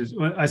decided,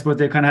 well, I suppose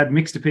they kind of had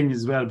mixed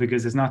opinions as well,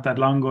 because it's not that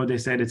long ago they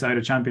said it's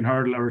either champion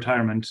hurdle or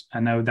retirement.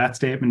 And now that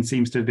statement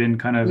seems to have been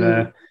kind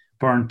of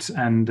burnt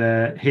and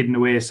hidden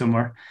away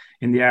somewhere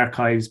in the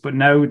archives. But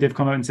now they've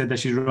come out and said that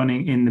she's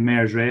running in the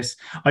mare's race.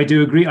 I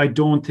do agree. I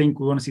don't think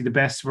we want to see the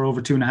best for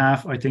over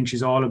 2.5. I think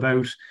she's all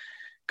about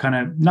kind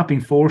of not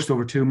being forced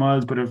over 2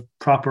 miles, but a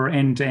proper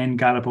end-to-end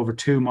gallop over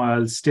 2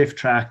 miles, stiff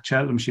track.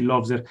 Cheltenham, she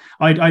loves it.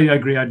 I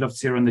agree. I'd love to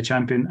see her on the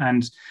champion.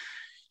 And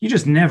you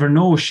just never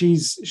know. She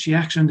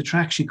actually on the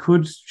track, she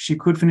could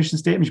finish in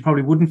statement. She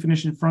probably wouldn't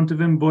finish in front of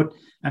him,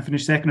 and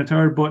finish second or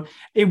third. But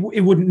it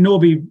wouldn't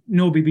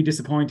nobody be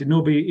disappointed.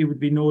 It would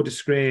be no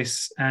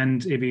disgrace,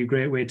 and it'd be a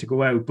great way to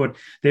go out. But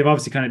they've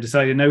obviously kind of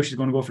decided now she's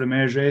going to go for the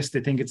mare's race. They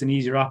think it's an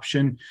easier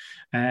option.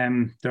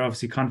 They're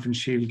obviously confident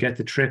she'll get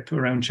the trip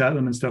around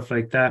Cheltenham and stuff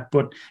like that.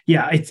 But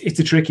yeah, it's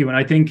a tricky one.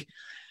 I think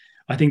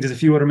there's a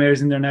few other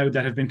mares in there now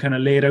that have been kind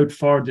of laid out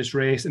for this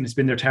race, and it's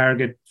been their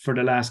target for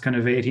the last kind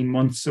of 18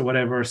 months or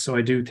whatever. So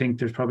I do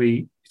think it's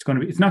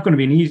not going to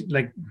be an easy,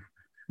 like,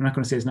 I'm not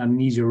going to say it's not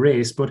an easier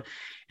race, but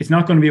it's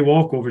not going to be a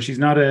walkover. She's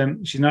not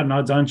an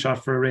odds-on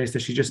shot for a race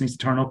that she just needs to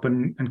turn up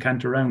and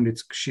canter around.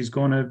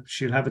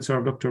 She'll have it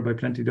served up to her by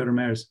plenty of the other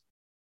mares.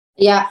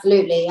 Yeah,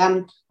 absolutely.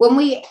 When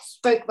we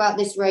spoke about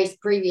this race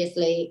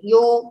previously,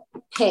 your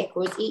pick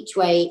was each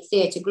way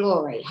Theatre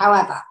Glory.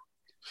 However,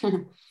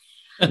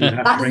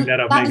 that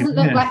doesn't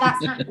look like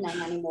that's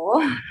happening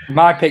anymore.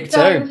 My pick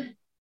too.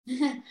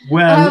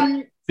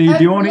 Well,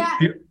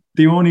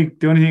 the only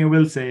thing I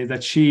will say is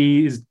that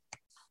she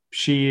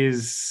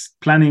is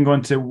planning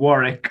going to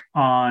Warwick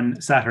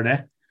on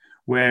Saturday,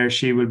 where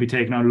she will be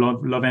taking on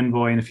Love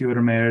Envoy and a few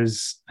other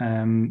mares,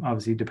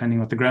 obviously depending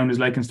what the ground is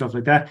like and stuff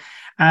like that.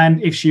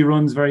 And if she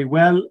runs very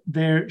well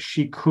there,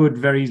 she could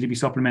very easily be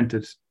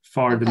supplemented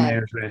for the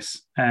mare's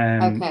race.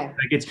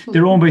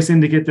 They're owned by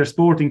Syndicate, they're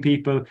sporting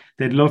people.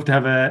 They'd love to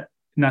have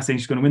not saying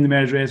she's going to win the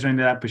mare's race or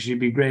anything like that, but she'd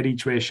be a great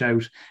each way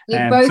shout.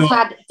 You both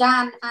had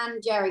Dan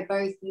and Jerry,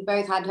 you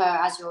both had her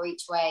as your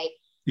each way.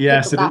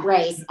 Yeah, so that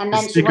race, and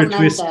then she wasn't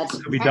entered.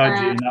 Could be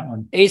dodgy in that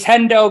one. Is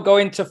Hendo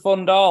going to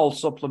fund all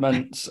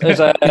supplements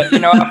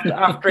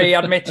after he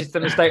admitted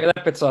the mistake with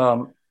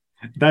Epitome?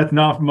 That's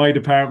not my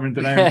department,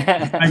 and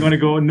I'm going to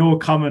go no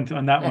comment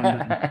on that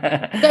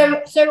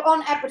one. So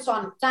on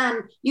Epitome,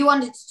 Dan, you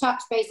wanted to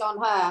touch base on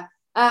her.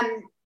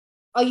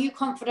 Are you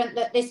confident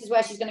that this is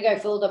where she's going to go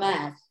for all the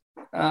mares?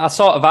 I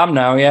sort of am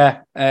now,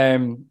 yeah.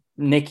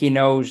 Nikki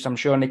knows. I'm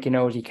sure Nikki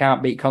knows he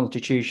can't beat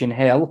Constitution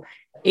Hill.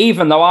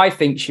 Even though I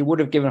think she would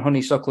have given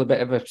Honeysuckle a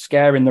bit of a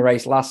scare in the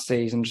race last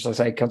season, just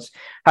as I say, because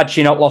had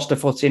she not lost her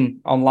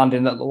footing on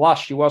landing at the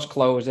last, she was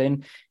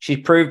closing. She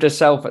proved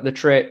herself at the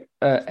trip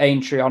at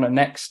Aintree on her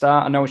next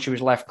start. I know she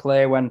was left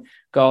clear when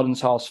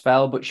Gordon's horse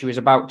fell, but she was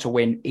about to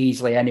win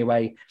easily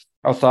anyway.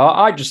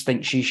 I just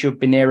think she should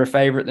be nearer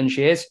favourite than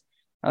she is.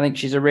 I think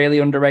she's a really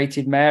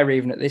underrated mare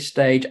even at this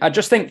stage. I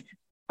just think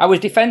I was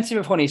defensive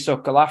of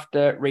Honeysuckle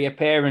after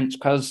reappearance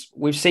because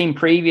we've seen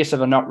previous of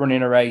her not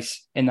running a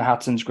race in the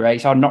Hatton's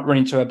Grace or not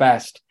running to her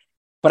best.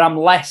 But I'm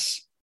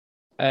less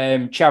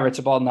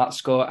charitable on that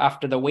score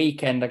after the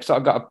weekend. I sort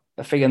of got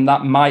a feeling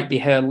that might be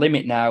her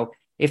limit now.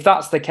 If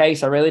that's the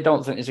case, I really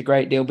don't think there's a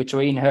great deal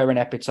between her and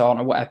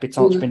Epitome and what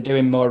Epitome's been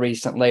doing more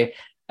recently.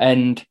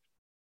 And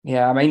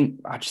yeah, I mean,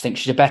 I just think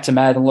she's a better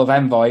mare than Love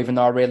Envoy, even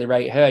though I really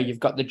rate her. You've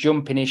got the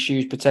jumping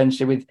issues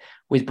potentially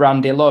with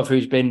Brandy Love,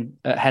 who's been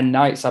at Hen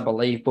Nights, I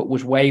believe, but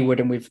was wayward,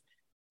 and we've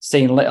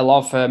seen little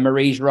of her.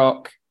 Marie's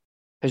Rock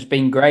has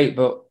been great,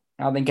 but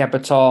I think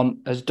Epitome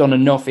has done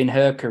enough in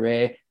her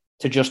career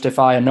to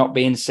justify her not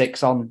being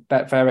 6 on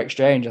Betfair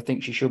Exchange. I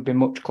think she should be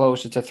much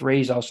closer to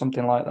 3s or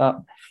something like that.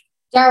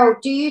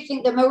 Daryl, do you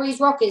think that Marie's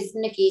Rock is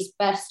Nikki's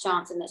best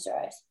chance in this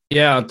race?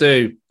 Yeah, I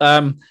do.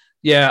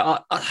 Yeah,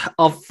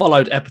 I've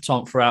followed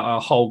Epitome throughout our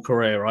whole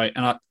career, right?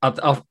 And I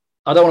don't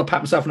want to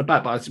pat myself on the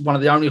back, but it's one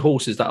of the only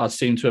horses that I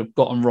seem to have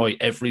gotten right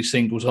every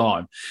single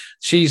time.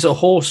 She's a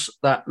horse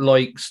that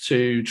likes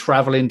to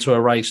travel into a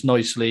race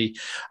nicely,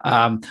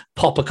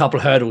 pop a couple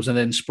of hurdles and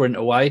then sprint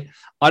away.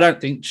 I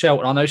don't think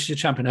Cheltenham, I know she's a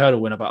champion hurdle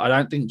winner, but I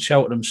don't think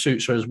Cheltenham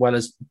suits her as well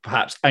as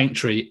perhaps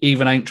Aintree,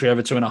 even Aintree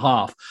over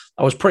 2.5.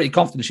 I was pretty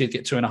confident she'd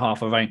get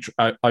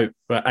 2.5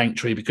 of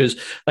Aintree because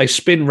they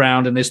spin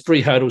round and there's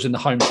 3 hurdles in the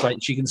home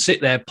straight. She can sit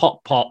there,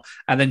 pop,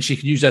 and then she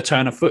can use her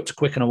turn of foot to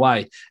quicken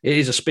away. It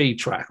is a speed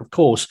track, of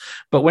course.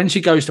 But when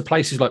she goes to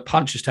places like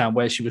Punchestown,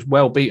 where she was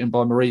well beaten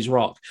by Marie's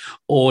Rock,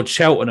 or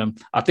Cheltenham,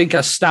 I think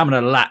her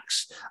stamina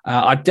lacks.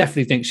 I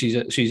definitely think she's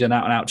an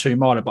out-and-out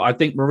 2-miler, but I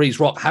think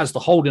Marie's Rock has the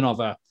holding of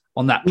her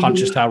on that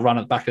Punchestown run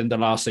at the back end of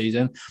last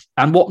season.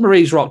 And what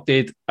Marie's Rock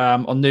did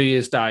on New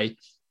Year's Day,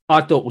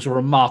 I thought was a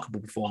remarkable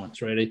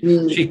performance, really.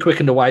 She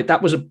quickened away.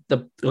 That was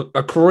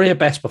a career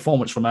best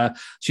performance from her.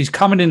 She's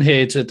coming in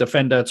here to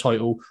defend her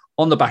title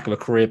on the back of a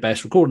career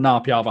best, recording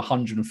an RPR of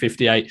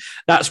 158.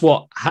 That's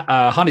what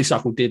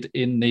Honeysuckle did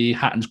in the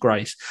Hatton's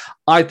Grace.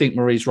 I think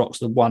Marie's Rock's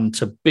the one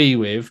to be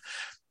with.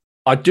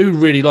 I do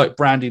really like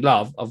Brandy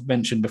Love, I've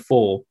mentioned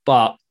before,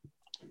 but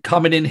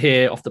coming in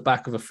here off the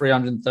back of a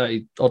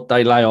 330 odd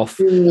day layoff,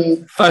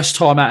 Mm. first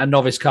time at a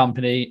novice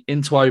company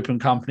into open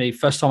company,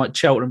 first time at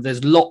Cheltenham.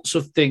 There's lots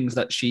of things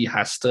that she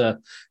has to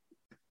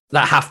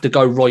that have to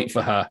go right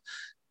for her.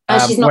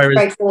 And she's not whereas-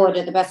 straightforward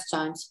at the best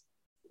times.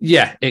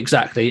 Yeah,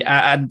 exactly.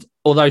 And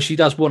although she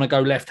does want to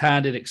go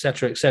left-handed,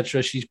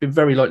 etc., she's been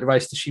very lightly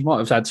raced. She might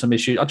have had some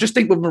issues. I just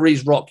think with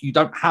Marie's Rock, you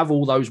don't have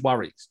all those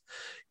worries.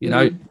 You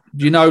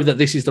know that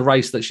this is the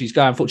race that she's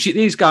going for. She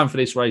is going for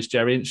this race,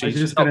 Jerry, and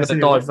she's not going to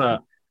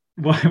divert.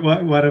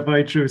 What if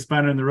I threw a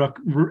spanner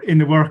in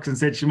the works and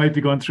said she might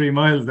be going 3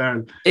 miles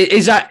there?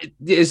 Is that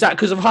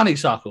because of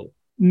honeysuckle?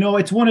 No,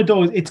 it's one of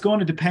those. It's going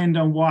to depend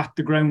on what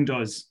the ground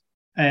does.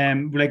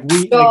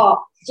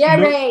 Stop,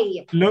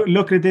 Jerry.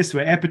 Look at it this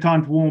way: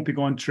 Epatante won't be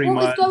going 3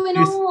 miles. What is going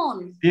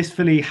on? This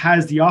filly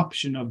has the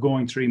option of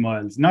going 3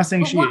 miles. Not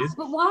saying she is,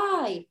 but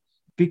why?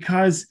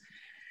 because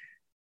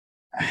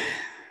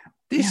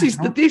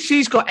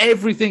she's got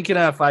everything in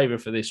her favour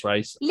for this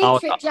race.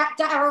 Literally,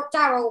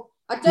 Daryl.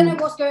 I don't know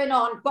what's going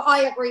on, but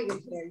I agree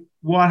with you.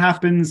 What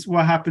happens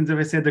if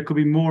I said there could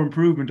be more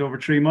improvement over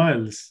 3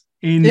 miles?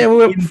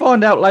 We'll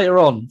find out later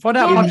on. Find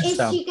out. Is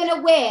she going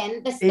to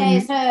win the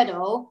Stayers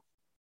Hurdle?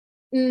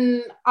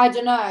 I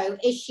don't know.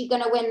 Is she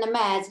going to win the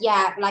mares?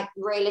 Yeah, like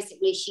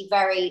realistically, she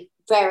very,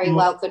 very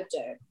well could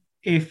do.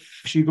 If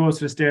she goes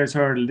to the Stayers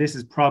Hurdle, this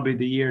is probably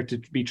the year to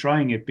be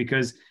trying it,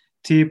 because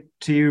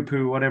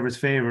Tiupu, whatever's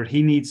favoured,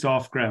 he needs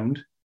soft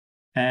ground.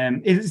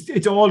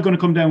 It's all going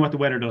to come down what the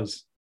weather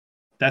does.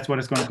 That's what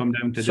it's going to come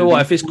down to. So what,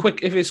 if it's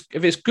quick, if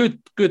it's good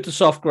to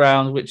soft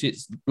ground, which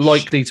it's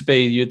likely to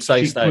be, you'd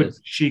say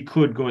Stayers. She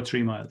could go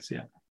 3 miles,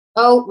 yeah.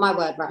 Oh my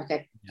word, right,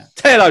 okay. Yeah.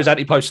 Tear those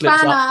anti-post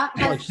slips up.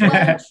 Has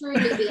well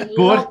truly been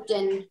locked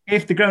in.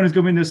 If the ground is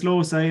going to the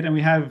slow side and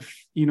we have,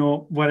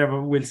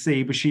 whatever, we'll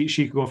see. But she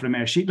could go for the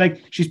mares.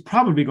 She's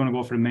probably going to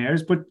go for the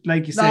mares. But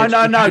like you said,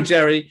 no,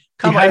 Jerry.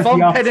 Come on, if I'm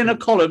heading a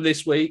column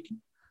this week,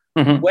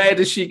 where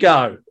does she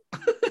go?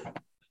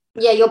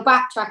 Yeah, you're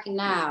backtracking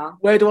now.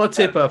 Where do I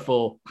tip her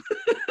for?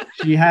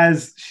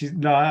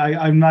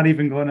 I'm not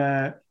even going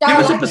to give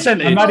us a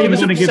percentage. I'm not even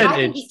going to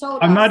give.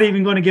 I'm not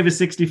even going to give a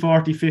 60-40,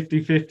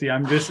 50-50.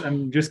 I'm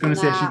just going to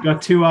say she's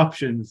got 2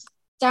 options.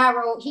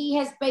 Daryl, he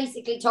has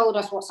basically told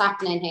us what's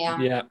happening here.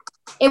 Yeah.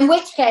 In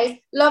which case,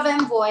 Love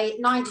Envoy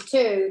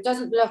 92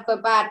 doesn't look a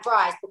bad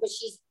price, because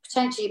she's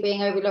potentially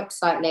being overlooked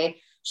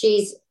slightly.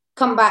 She's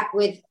come back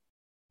with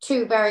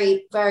 2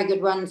 very, very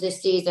good runs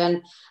this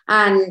season,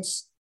 and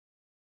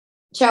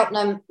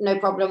Cheltenham, no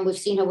problem. We've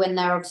seen her win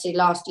there, obviously,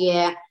 last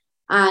year.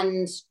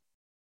 And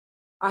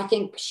I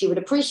think she would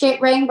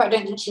appreciate rain, but I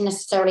don't think she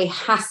necessarily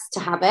has to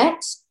have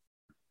it.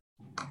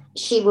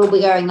 She will be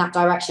going that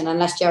direction,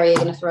 unless, Jerry, you're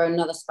going to throw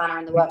another spanner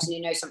in the works and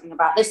you know something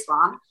about this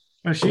one.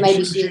 Well, she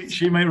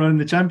might run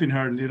the champion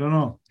hurdle. You don't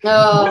know.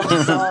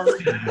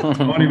 Oh,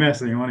 only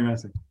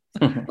messing.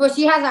 Well,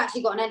 she has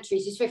actually got an entry.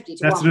 She's 50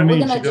 to That's 1. what I We're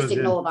mean. going to just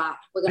ignore that.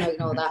 We're going to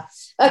ignore that.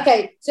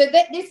 Okay, so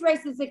this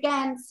race is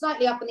again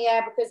slightly up in the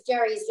air because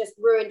Jerry's just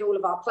ruined all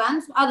of our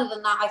plans. Other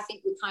than that, I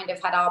think we kind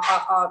of had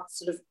our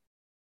sort of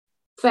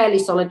fairly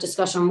solid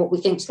discussion on what we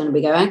think is going to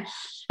be going.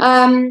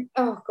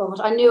 Oh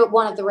God, I knew at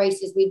one of the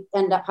races we'd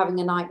end up having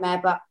a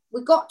nightmare, but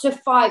we got to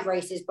 5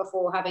 races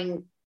before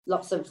having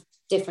lots of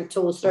different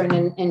tools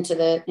thrown into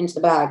the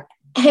bag.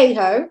 Hey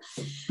ho.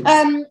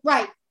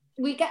 Right.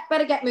 We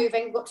better get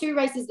moving. We've got 2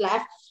 races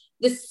left.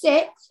 The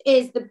 6th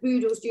is the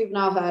Boodles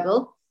Juvenile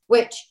Hurdle,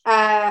 which,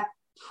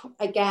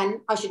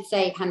 again, I should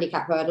say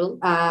handicap hurdle.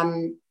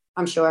 I'm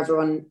sure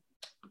everyone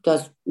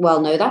does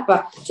well know that,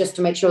 but just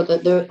to make sure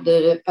that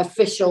the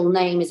official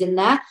name is in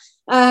there.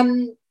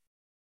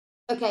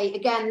 Okay,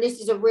 again, this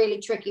is a really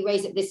tricky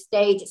race at this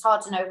stage. It's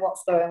hard to know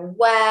what's going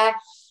where.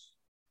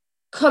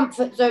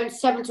 Comfort Zone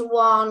 7 to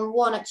 1,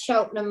 won at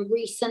Cheltenham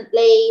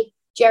recently.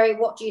 Jerry,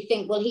 what do you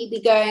think? Will he be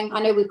going?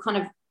 I know we've kind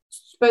of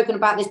spoken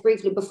about this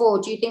briefly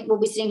before. Do you think we'll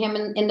be seeing him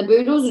in the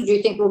Boodles, or do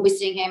you think we'll be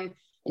seeing him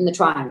in the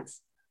Triumph?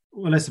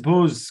 Well, I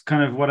suppose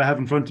kind of what I have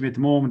in front of me at the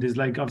moment is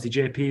like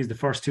obviously JP is the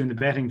first 2 in the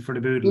betting for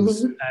the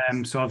Boodles.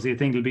 So obviously I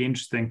think it'll be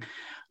interesting.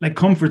 Like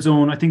Comfort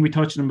Zone, I think we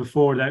touched on him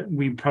before that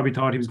we probably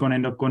thought he was going to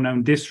end up going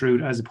down this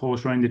route as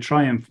opposed to running the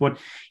Triumph, but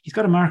he's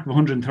got a mark of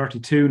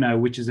 132 now,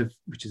 which is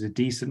a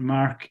decent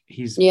mark.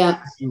 He's a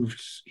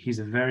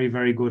very,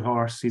 very good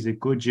horse. He's a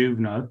good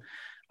juvenile.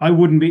 I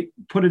wouldn't be,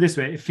 put it this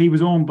way, if he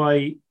was owned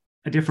by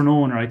a different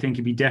owner, I think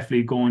he'd be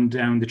definitely going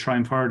down the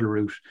Triumph Hurdle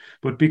route.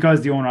 But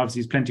because the owner obviously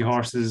has plenty of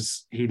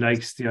horses, he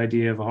likes the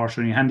idea of a horse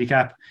running a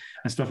handicap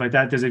and stuff like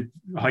that. There's a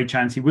high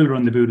chance he will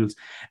run the Boodles.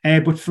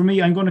 But for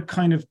me, I'm going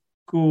to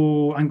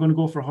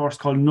go for a horse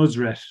called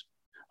Nusret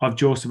of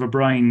Joseph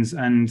O'Brien's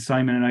and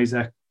Simon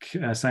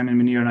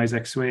Munir and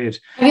Isaac Swade.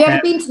 Have you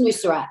ever been to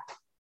Nusret?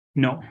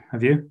 No,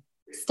 have you?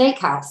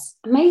 Steakhouse,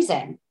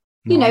 amazing.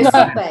 No. You know,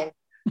 Subway.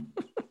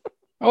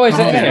 Oh, is it?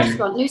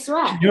 Restaurant,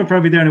 Nusret. You're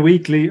probably there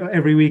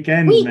every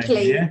weekend. Weekly.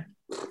 Maybe, yeah?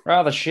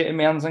 Rather shit in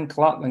my hands and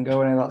clap than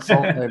going in that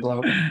salt bay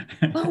bloke.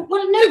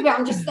 Well, no, but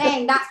I'm just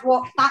saying that's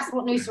what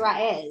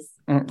Nusret is.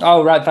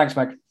 Oh, right. Thanks,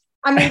 Meg.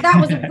 I mean, that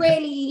was a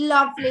really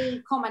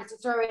lovely comment to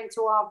throw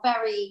into our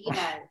very,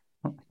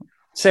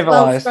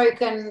 Civilized.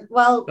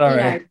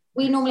 Well-spoken.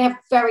 We normally have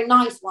very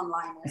nice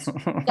one-liners.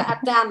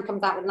 Dan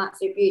comes out with an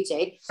absolute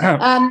beauty.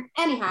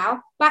 Anyhow,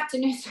 back to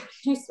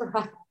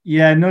Nusrat.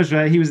 Yeah,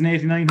 Nusrat, he was an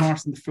 89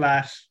 horse in the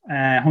flat,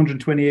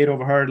 128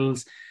 over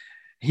hurdles.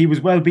 He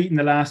was well beaten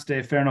the last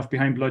day, fair enough,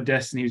 behind Blood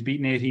Destiny. He was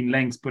beaten 18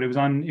 lengths, but it was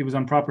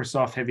on proper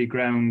soft, heavy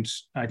ground.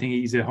 I think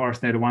he's a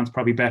horse now that wants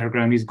probably better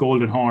ground. He's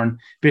Golden Horn,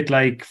 bit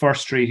like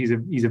First Street.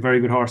 He's a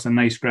very good horse on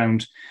nice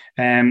ground.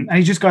 And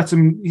he's got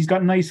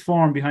nice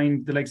form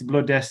behind the likes of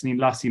Blood Destiny and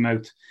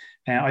Lossiemouth.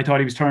 I thought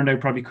he was turned out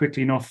probably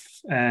quickly enough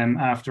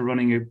after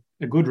running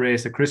a good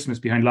race at Christmas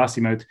behind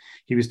Lossiemouth.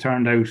 He was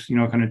turned out,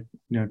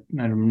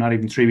 not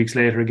even 3 weeks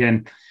later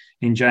again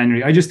in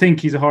January. I just think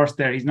he's a horse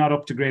there. He's not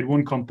up to grade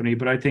one company,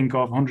 but I think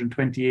of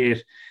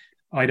 128,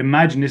 I'd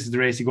imagine this is the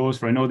race he goes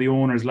for. I know the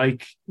owners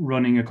like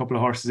running a couple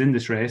of horses in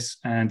this race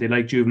and they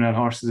like juvenile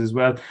horses as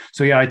well.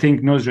 So yeah, I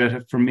think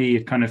Nusrat for me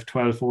at kind of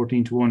 12,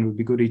 14 to 1 would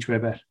be good each way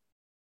bet.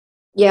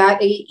 Yeah,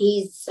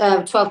 he's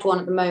 12 to 1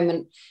 at the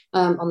moment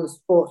on the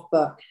sports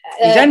book.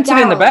 He's entered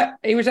in the bet.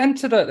 He was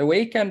entered at the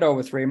weekend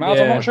over 3 miles.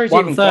 I'm not sure he's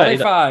even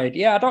qualified.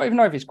 Yeah, I don't even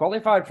know if he's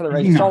qualified for the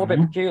race. It's all a bit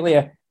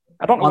peculiar.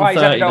 I don't know why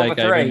he's entered over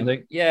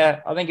 3.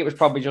 I think it was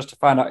probably just to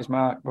find out his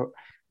mark. But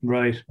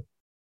right.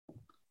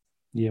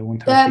 Yeah,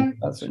 130.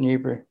 That's at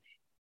Newbury.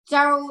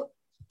 Daryl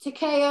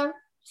Takeo,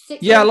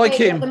 6 I like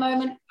him at the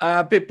moment.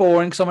 A bit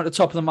boring because I'm at the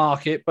top of the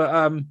market,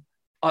 but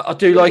I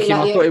do like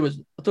him. I thought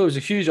it was a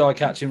huge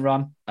eye-catching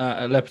run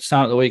at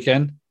Leopardstown at the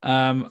weekend.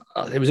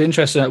 It was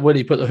interesting that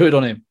Willie put the hood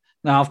on him.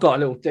 Now I've got a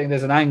little thing.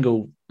 There's an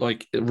angle,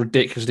 like a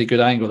ridiculously good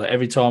angle, that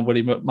every time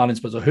Willie Mullins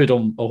puts a hood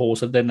on a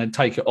horse and then they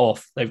take it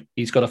off,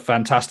 he's got a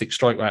fantastic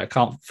strike rate. I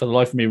can't for the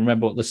life of me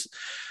remember what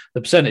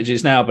the percentage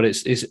is now, but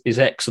it's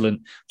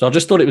excellent. So I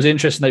just thought it was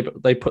interesting.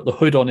 They put the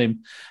hood on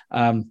him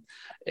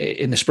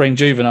in the spring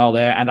juvenile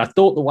there, and I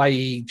thought the way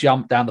he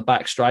jumped down the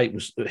back straight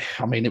was,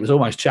 it was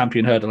almost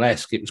champion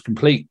hurdle-esque. It was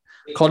complete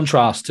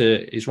contrast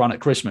to his run at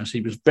Christmas.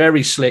 He was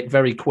very slick,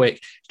 very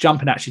quick.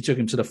 Jumping actually took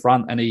him to the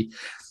front, and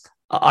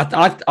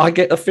I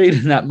get the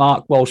feeling that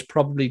Mark Walsh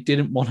probably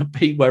didn't want to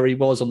be where he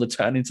was on the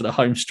turn into the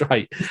home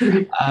straight.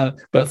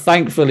 But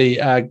thankfully,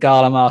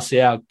 Gala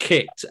Marcial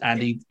kicked,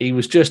 and he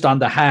was just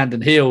under hand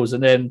and heels.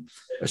 And then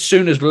as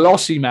soon as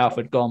Lossiemouth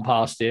had gone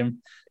past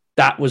him,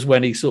 that was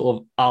when he sort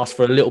of asked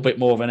for a little bit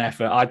more of an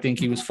effort. I think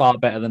he was far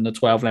better than the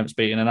 12 lengths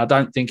beaten, and I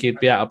don't think he'd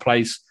be out of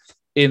place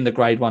in the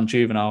Grade 1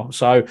 juvenile.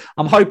 So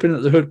I'm hoping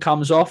that the hood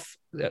comes off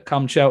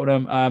come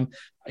Cheltenham.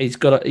 He's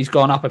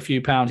gone up a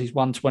few pounds. He's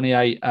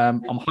 128.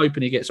 I'm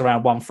hoping he gets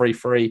around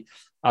 133.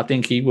 I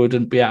think he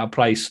wouldn't be out of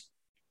place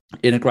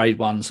in a Grade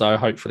 1, so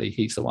hopefully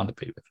he's the one to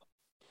beat with.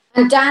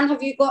 And Dan,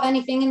 have you got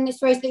anything in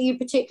this race that you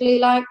particularly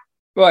like?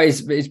 Well,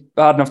 it's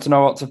hard enough to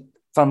know what to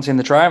fancy in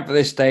the Triumph at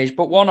this stage,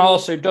 but one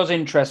horse who does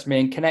interest me,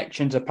 and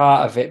Connection's a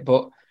part of it,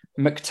 but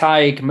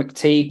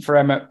McTeague for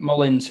Emmett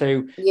Mullins,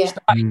 who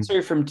started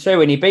 2 from 2,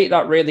 and he beat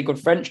that really good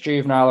French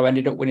juvenile who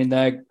ended up winning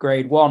their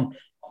Grade 1.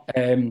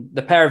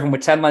 The pair of them were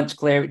 10 lengths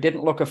clear. It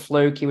didn't look a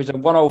fluke. He was a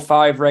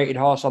 105 rated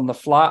horse on the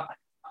flat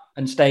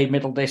and stayed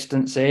middle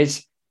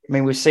distances.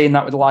 We've seen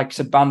that with the likes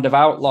of Band of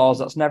Outlaws.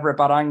 That's never a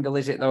bad angle,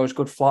 is it? Those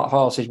good flat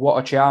horses.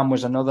 What a Charm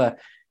was another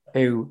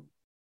who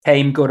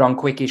came good on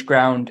quickish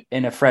ground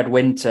in a Fred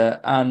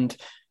Winter. And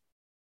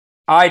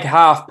I'd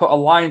half put a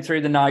line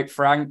through the night,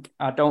 Frank.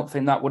 I don't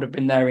think that would have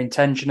been their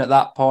intention at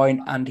that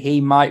point. And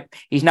he's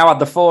now had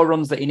the 4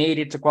 runs that he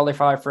needed to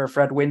qualify for a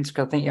Fred Winter,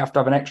 because I think you have to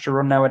have an extra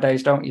run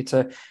nowadays, don't you,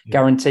 to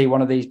guarantee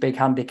one of these big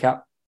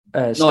handicap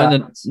not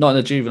in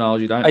the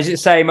juveniles, you don't. Is it the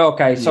same?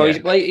 Okay, so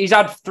he's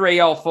had 3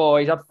 or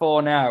 4. He's had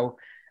 4 now,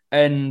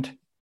 and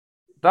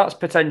that's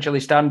potentially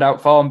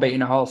standout form,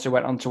 beating a horse who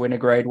went on to win a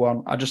Grade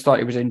 1. I just thought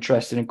he was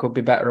interesting and could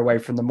be better away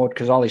from the mud,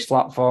 because all his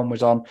flat form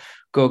was on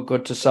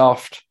good to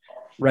soft,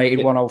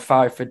 rated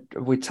 105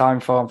 with time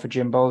form for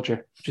Jim Bolger.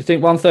 Do you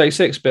think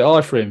 136 a bit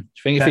high for him? Do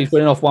you think if he's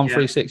winning off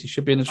 136, he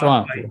should be in the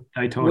Triumph?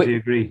 I totally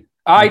agree.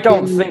 I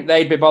don't think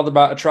they'd be bothered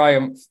about a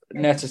Triumph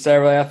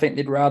necessarily. I think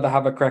they'd rather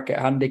have a crack at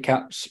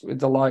handicaps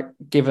with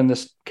given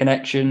the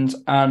connections.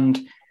 And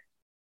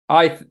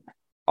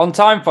on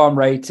time form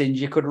ratings,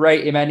 you could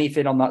rate him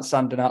anything on that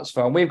Sandonats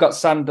form. We've got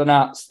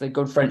Sandonats, the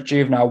good French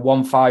juvenile,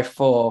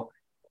 154.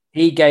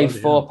 He gave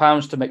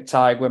 £4 to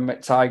McTighe when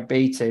McTighe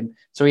beat him.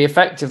 So he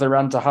effectively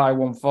ran to high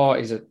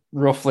 140s,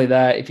 roughly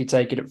there if you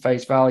take it at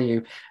face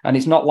value. And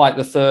it's not like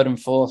the 3rd and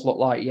 4th look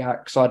like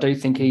yak. So I do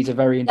think he's a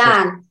very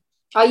interesting... Dan,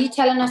 are you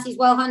telling us he's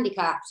well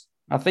handicapped?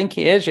 I think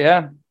he is,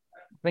 yeah.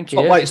 I think he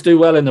is. Top weights do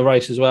well in the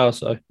race as well.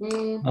 So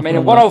a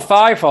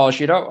 105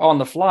 horse, on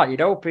the flat,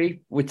 you'd hope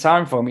with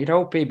time form, you'd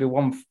hope he'd be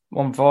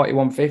 140,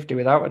 150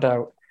 without a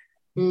doubt.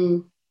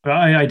 But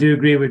I do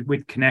agree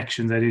with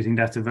connections. I do think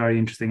that's a very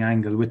interesting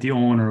angle with the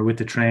owner, with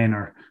the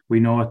trainer. We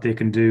know what they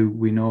can do.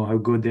 We know how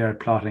good they are at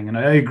plotting. And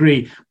I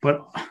agree.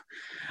 But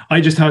I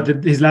just thought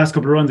that his last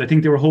couple of runs, I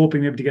think they were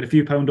hoping maybe to get a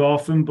few pound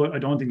off him, but I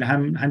don't think the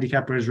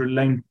handicapper has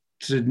relented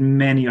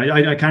many.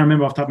 I can't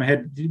remember off the top of my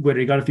head whether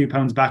he got a few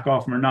pounds back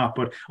off him or not.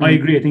 But I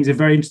agree. I think he's a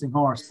very interesting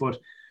horse. But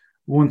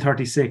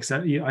 136,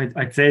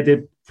 I'd say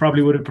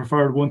probably would have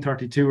preferred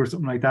 132 or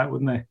something like that,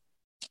 wouldn't they?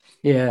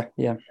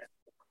 Yeah.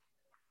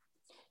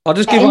 I'll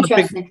just give one a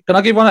big. Can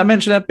I give one? I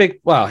mentioned a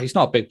big. Well, he's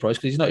not a big price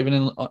because he's not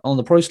even on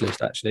the price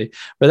list actually.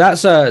 But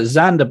that's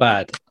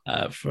Zanderbad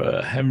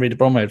for Henry de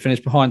Bromhead.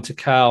 Finished behind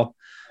Takal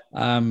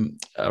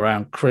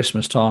around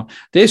Christmas time.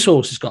 This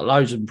horse has got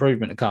loads of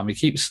improvement to come.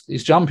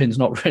 His jumping's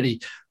not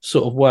really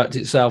sort of worked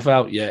itself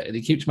out yet, and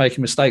he keeps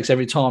making mistakes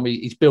every time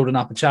he's building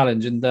up a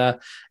challenge. And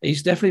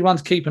he's definitely one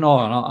to keep an eye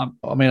on.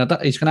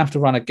 He's going to have to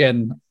run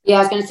again. Yeah, I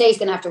was going to say he's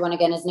going to have to run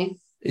again, isn't he?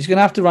 He's going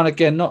to have to run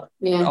again.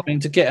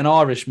 To get an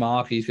Irish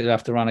mark, he's going to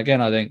have to run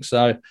again, I think.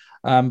 So,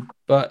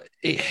 but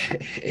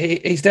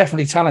he's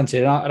definitely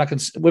talented. And I can,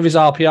 with his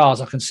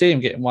RPRs, I can see him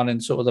getting one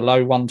in sort of the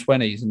low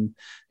 120s, and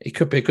he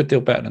could be a good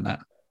deal better than that.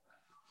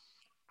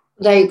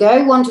 There you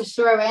go. One to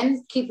throw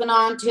in. Keep an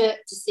eye on to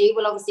see.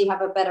 We'll obviously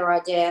have a better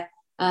idea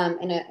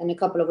in a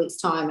couple of weeks'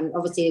 time. And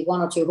obviously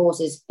one or two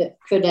horses that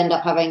could end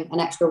up having an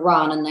extra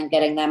run and then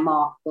getting their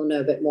mark. We'll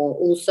know a bit more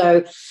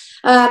also.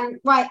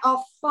 Right,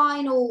 our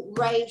final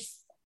race,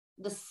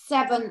 the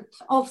 7th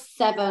of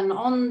 7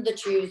 on the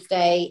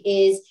Tuesday,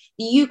 is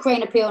the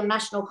Ukraine Appeal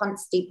National Hunt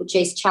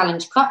Steeplechase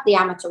Challenge Cup, the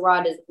Amateur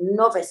Riders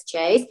Novice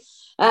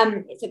Chase.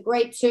 It's a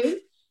grade 2.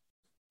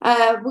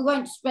 We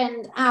won't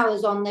spend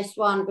hours on this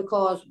one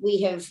because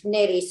we have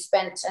nearly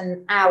spent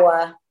an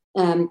hour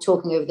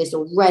talking over this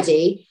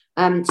already,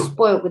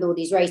 spoiled with all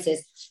these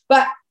races.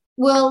 But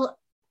we'll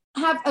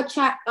have a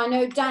chat. I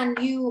know, Dan,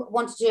 you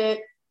wanted to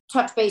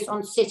touch base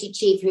on City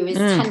Chief, who is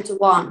 10 to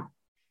 1.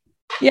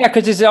 Yeah,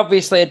 because there's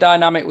obviously a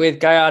dynamic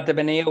with Gaillard de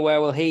Menil. Where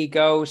will he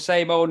go?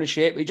 Same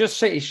ownership. He just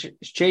City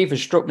Chief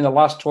has struck me the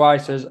last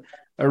twice as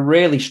a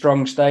really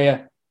strong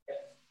stayer,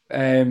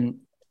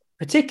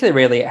 particularly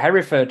really at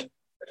Hereford,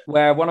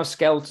 where one of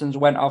Skelton's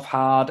went off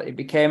hard. It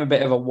became a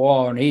bit of a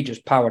war, and he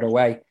just powered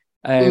away.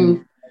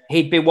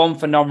 He'd be one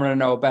for Norman and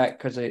no bet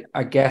because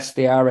I guess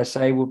the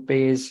RSA would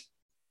be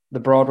the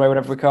Broadway,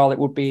 whatever we call it,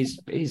 would be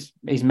his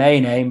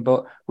main aim.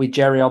 But with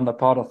Jerry on the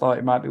pod, I thought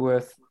it might be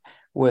worth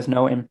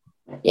noting.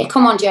 Yeah,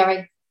 come on,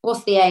 Jerry.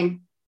 What's the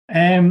aim?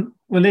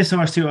 Well, this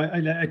horse too,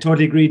 I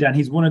totally agree, Dan.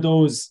 He's one of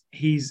those,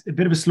 he's a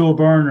bit of a slow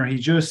burner.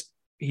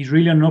 He's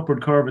really on an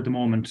upward curve at the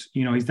moment.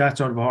 You know, he's that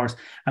sort of a horse.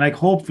 And like,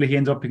 hopefully he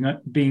ends up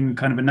being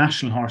kind of a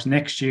national horse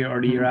next year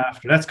or the year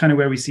after. That's kind of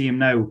where we see him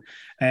now.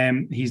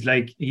 He's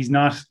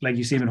not like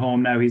you see him at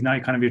home now. He's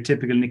not kind of your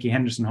typical Nicky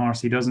Henderson horse.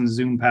 He doesn't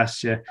zoom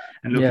past you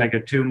and look like a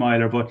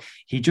 2-miler, but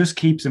he just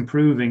keeps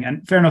improving.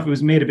 And fair enough, it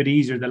was made a bit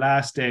easier the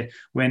last day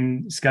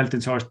when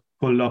Skelton's horse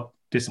pulled up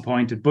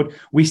disappointed, but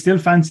we still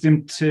fancied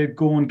him to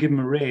go and give him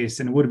a race,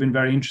 and it would have been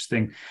very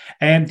interesting.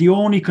 And the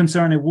only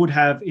concern I would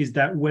have is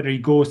that whether he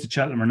goes to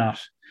Cheltenham or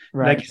not.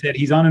 Right. Like you said,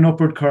 he's on an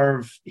upward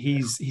curve.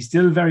 He's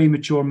still very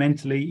mature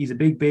mentally. He's a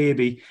big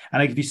baby,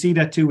 and like if you see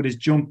that too with his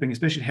jumping,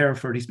 especially at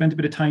Hereford, he spent a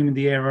bit of time in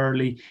the air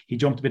early. He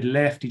jumped a bit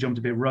left. He jumped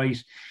a bit right.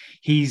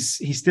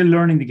 He's still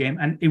learning the game,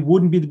 and it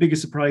wouldn't be the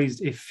biggest surprise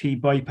if he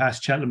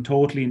bypassed Cheltenham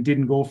totally and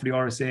didn't go for the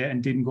RSA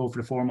and didn't go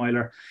for the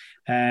 4-miler.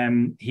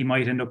 He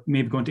might end up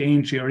maybe going to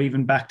Aintree or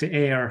even back to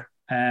Ayr.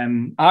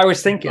 I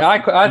was thinking,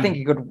 I think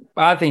he could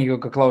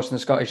go close in the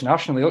Scottish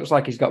National. He looks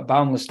like he's got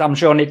boundless. I'm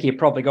sure Nicky would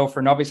probably go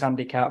for a novice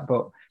handicap,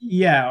 but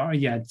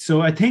yeah.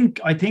 So I think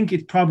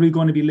it's probably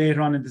going to be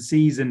later on in the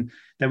season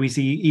that we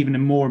see even a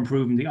more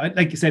improvement.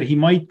 Like you said, he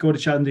might go to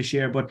Cheltenham this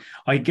year, but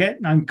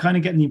I'm kind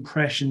of getting the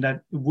impression that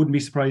it wouldn't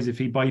be surprised if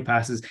he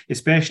bypasses,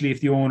 especially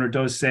if the owner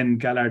does send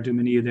Gaillard du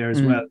Mesnil there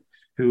as well.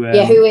 Who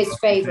is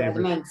favourite at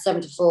the moment,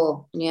 7 to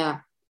 4. Yeah.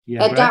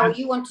 Darryl,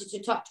 you wanted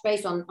to touch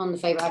base on the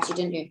favourite, actually,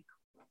 didn't you?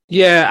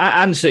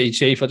 Yeah, and City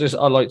Chief. I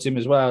liked him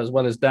as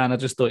well as Dan. I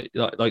just thought,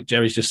 like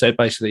Jerry's just said,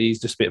 basically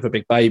he's just a bit of a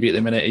big baby at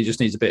the minute. He just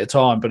needs a bit of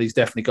time, but he's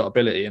definitely got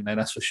ability in there,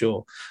 that's for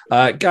sure.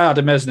 Gaillard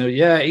de Menil,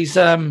 yeah,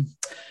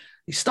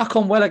 he's stuck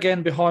on well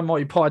again behind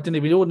Mighty Pie, didn't he?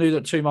 We all knew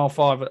that 2 Mile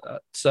 5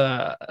 at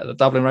the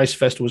Dublin Race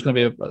Festival was going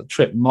to be a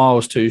trip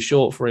miles too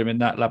short for him in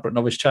that Elaborate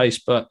Novice Chase,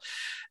 but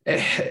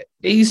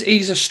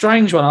he's a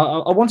strange one.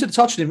 I wanted to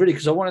touch on him really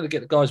because I wanted to get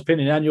the guy's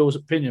opinion and yours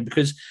opinion,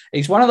 because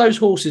he's one of those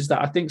horses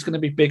that I think is going to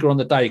be bigger on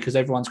the day because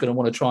everyone's going to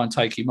want to try and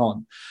take him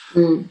on.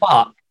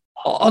 But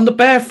on the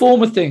bare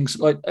form of things,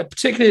 like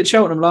particularly at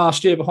Cheltenham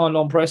last year behind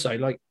L'Impresse,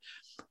 like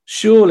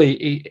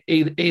surely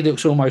he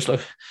looks almost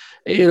like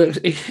he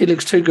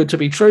looks too good to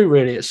be true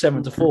really at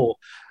 7 to 4.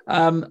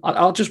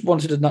 I just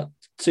wanted to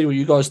see what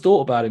you guys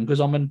thought about him because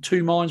I'm in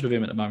two minds with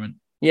him at the moment.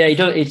 Yeah, he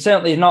does. He's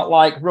certainly not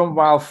like Run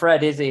Wild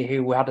Fred, is he?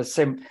 Who had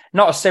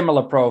not a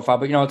similar profile,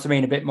 but you know what I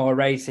mean, a bit more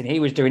racing.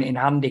 He was doing it in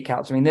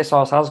handicaps. I mean, this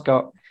horse has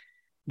got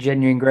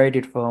genuine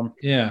graded form.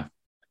 Yeah,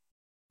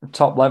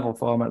 top level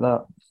form at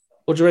that.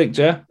 What do you think,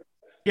 Jer?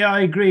 Yeah, I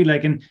agree.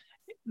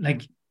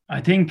 I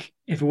think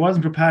if it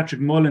wasn't for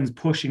Patrick Mullins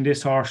pushing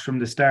this horse from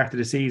the start of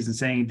the season,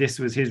 saying this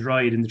was his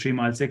ride in the 3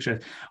 Mile 6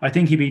 race, I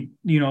think he'd be,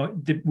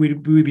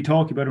 we'd be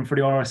talking about him for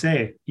the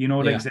RSA.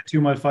 I said 2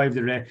 Mile 5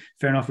 the day,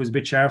 fair enough, it was a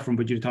bit sharp for him,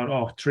 but you'd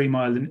thought, 3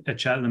 Mile at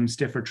Cheltenham,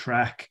 stiffer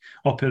track,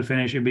 uphill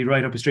finish, it'd be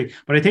right up the street.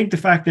 But I think the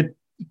fact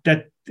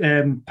that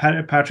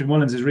Patrick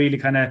Mullins is really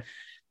kind of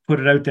put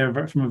it out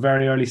there from a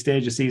very early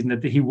stage of season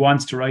that he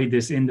wants to ride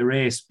this in the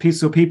race.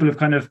 So people have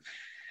kind of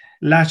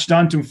latched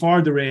onto him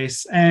for the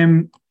race.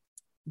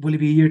 Will it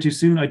be a year too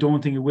soon? I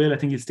don't think it will. I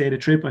think he'll stay the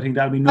trip. I think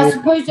that'll be I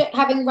suppose that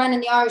having run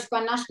in the Irish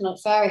Grand National at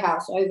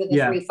Fairyhouse over the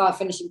 3-5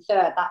 finishing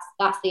third,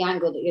 that's the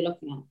angle that you're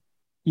looking at.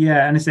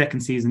 Yeah, and a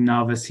second season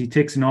novice. He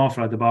ticks an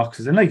awful lot of the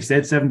boxes. And like you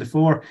said,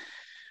 7-4.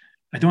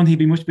 I don't think he'd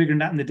be much bigger than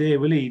that in the day,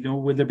 will he?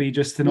 Will there be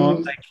just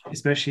like,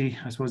 especially,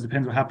 I suppose,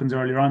 depends what happens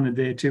earlier on in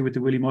the day too with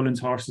the Willie Mullins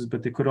horses,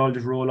 but they could all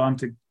just roll on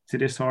to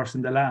this horse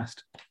in the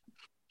last.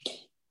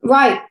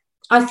 Right.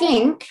 I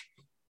think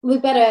we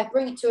better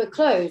bring it to a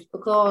close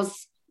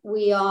because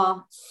we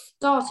are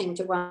starting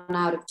to run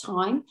out of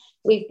time.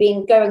 We've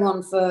been going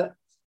on for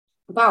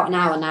about an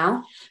hour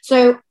now.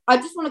 So I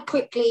just want to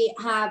quickly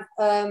have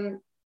a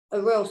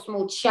real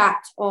small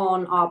chat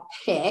on our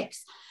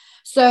picks.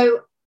 So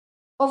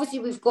obviously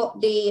we've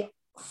got the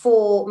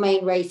 4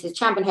 main races,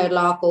 Champion Hurdle,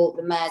 Arkle,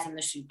 the Mares and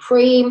the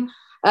Supreme.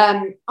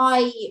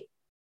 I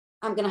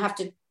am going to have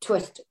to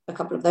twist a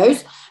couple of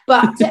those.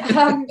 But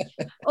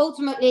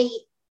ultimately,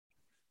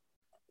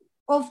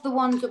 of the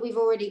ones that we've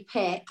already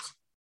picked,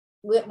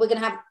 we've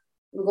got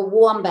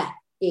one bet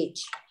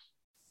each.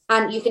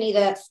 And you can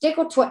either stick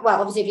or twist.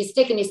 Well, obviously, if you're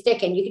sticking, you're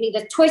sticking. You can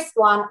either twist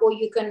one or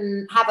you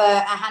can have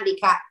a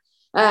handicap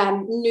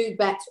new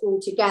bet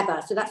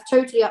altogether. So that's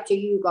totally up to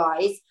you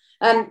guys.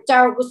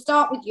 Daryl, we'll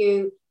start with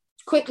you.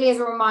 Quickly as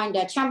a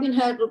reminder, Champion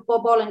Hurdle,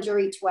 Bob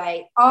Olinger each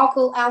way,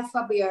 Arkle, El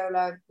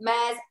Fabiolo,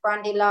 Mares,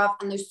 Brandy Love,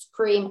 and the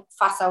Supreme,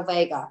 Facile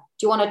Vega.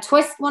 Do you want to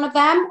twist one of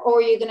them or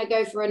are you going to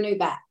go for a new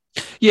bet?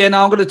 Yeah,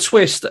 no, I'm going to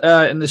twist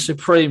in the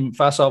Supreme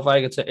Facile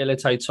Vega to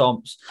Ilite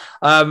Tomps.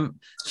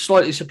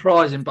 Slightly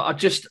surprising, but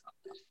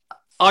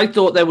I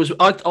thought I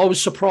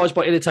was surprised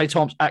by Ilite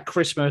Tomps at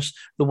Christmas,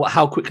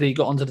 how quickly he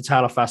got onto the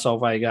tail of Facile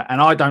Vega.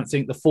 And I don't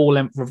think the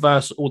 4-length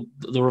reverse or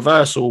the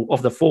reversal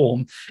of the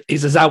form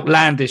is as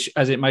outlandish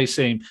as it may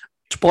seem.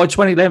 By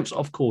 20 lengths,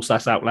 of course,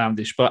 that's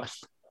outlandish, but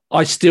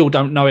I still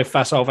don't know if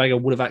Facile Vega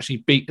would have actually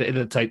beat the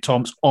Ilite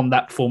Tomps on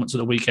that performance of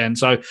the weekend.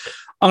 So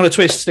I'm going to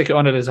twist, stick it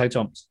on Ilite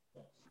Tomps.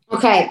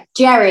 Okay,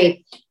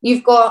 Jerry,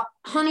 you've got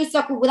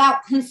Honeysuckle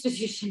without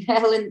Constitution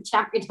Hill in the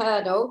Champion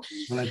Hurdle.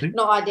 Well,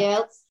 not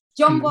ideal.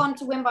 John Bond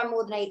to win by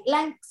more than 8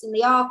 lengths in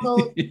the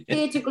Arkle,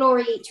 Theatre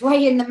Glory each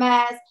way in the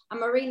Mares, and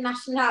Marine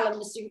Nationale in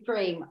the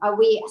Supreme. Are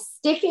we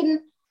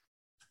sticking,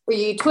 are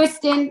you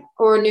twisting,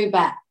 or a new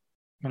bet?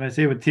 Well, I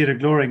say with Theatre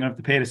Glory, I'm going to have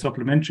to pay the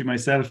supplementary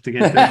myself to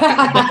get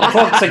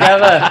put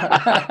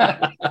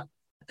together.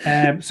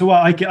 So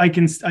what, I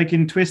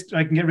can twist,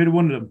 I can get rid of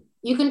one of them.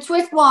 You can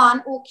twist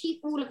one or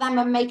keep all of them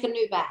and make a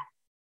new bet.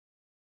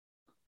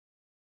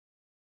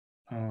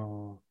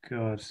 Oh,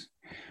 God.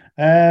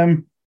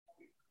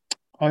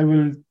 I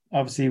will,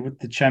 obviously, with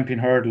the Champion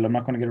Hurdle, I'm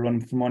not going to get a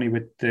run for money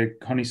with the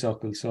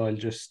Honeysuckle, so I'll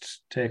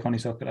just take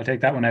Honeysuckle. I'll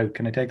take that one out.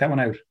 Can I take that one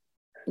out?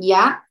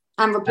 Yeah,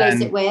 and replace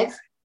it with?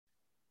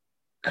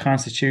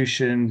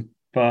 Constitution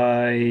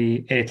by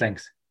 8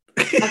 lengths.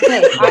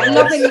 Okay, I'm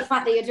loving the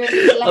fact that you're doing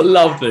these. I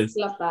love this.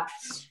 Love that.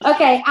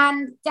 Okay,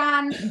 and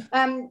Dan,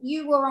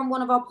 you were on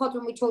one of our pods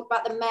when we talked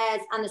about the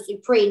Mares and the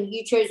Supreme.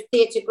 You chose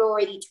Theatre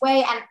Glory each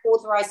way and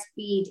Authorised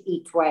Speed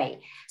each way.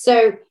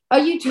 So are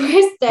you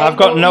twisted? I've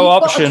got no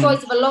option. You've got a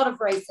choice of a lot of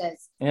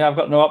races. Yeah, I've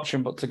got no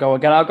option but to go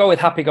again. I'll go with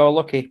Happy Go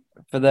Lucky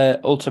for the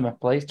ultimate,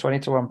 please.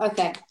 20-1.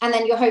 Okay, and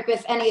then you hope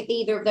if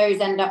either of those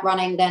end up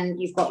running, then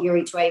you've got your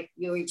each way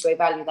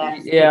value there.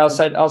 Yeah,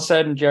 I'll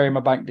send Jerry my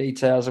bank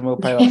details and we'll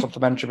pay that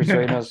supplementary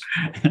between us.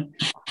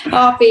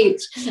 Half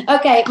each.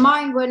 Okay,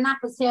 mine were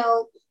Nappers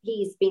Hill.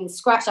 He's been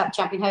scratched up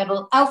Champion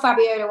Hurdle. El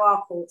Fabiolo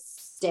Arkle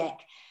stick.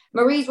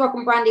 Marie's Rock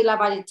and Brandy Love,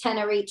 I did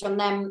 10 each on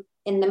them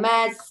in the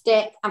Mares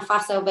stick, and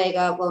Facile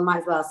Vega, well, might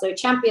as well. So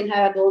Champion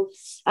Hurdle.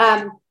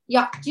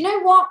 Yeah, do you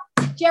know what,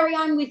 Jerry?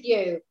 I'm with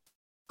you.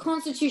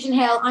 Constitution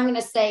Hill, I'm going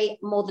to say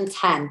more than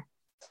 10.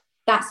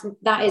 That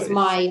is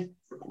my.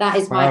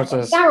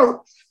 Daryl,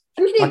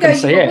 a minute ago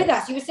you were with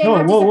us. You were saying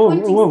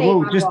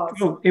how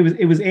disappointing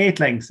It was 8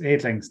 lengths.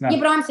 8 lengths. No. Yeah,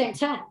 but I'm saying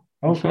 10.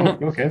 Oh,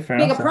 okay, fair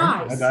enough. Bigger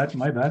prize.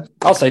 My bad.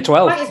 I'll say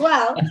 12. Might as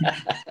well.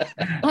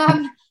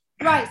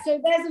 Right, so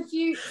there's a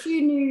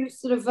few new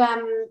sort of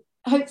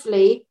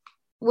hopefully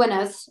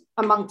winners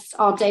amongst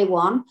our day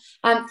one.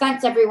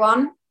 Thanks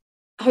everyone.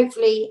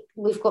 Hopefully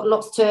we've got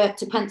lots to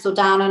pencil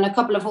down and a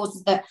couple of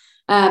horses that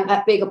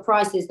at bigger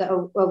prices that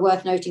are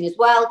worth noting as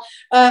well.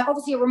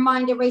 Obviously a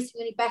reminder,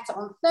 Racing Only better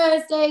on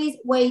Thursdays,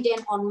 weighed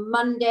in on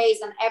Mondays,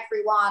 and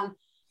everyone,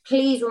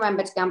 please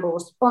remember to gamble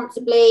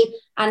responsibly.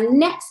 And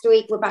next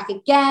week we're back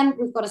again.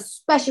 We've got a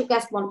special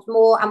guest once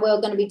more, and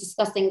we're going to be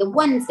discussing the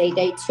Wednesday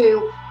day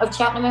 2 of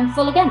Cheltenham in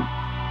full again.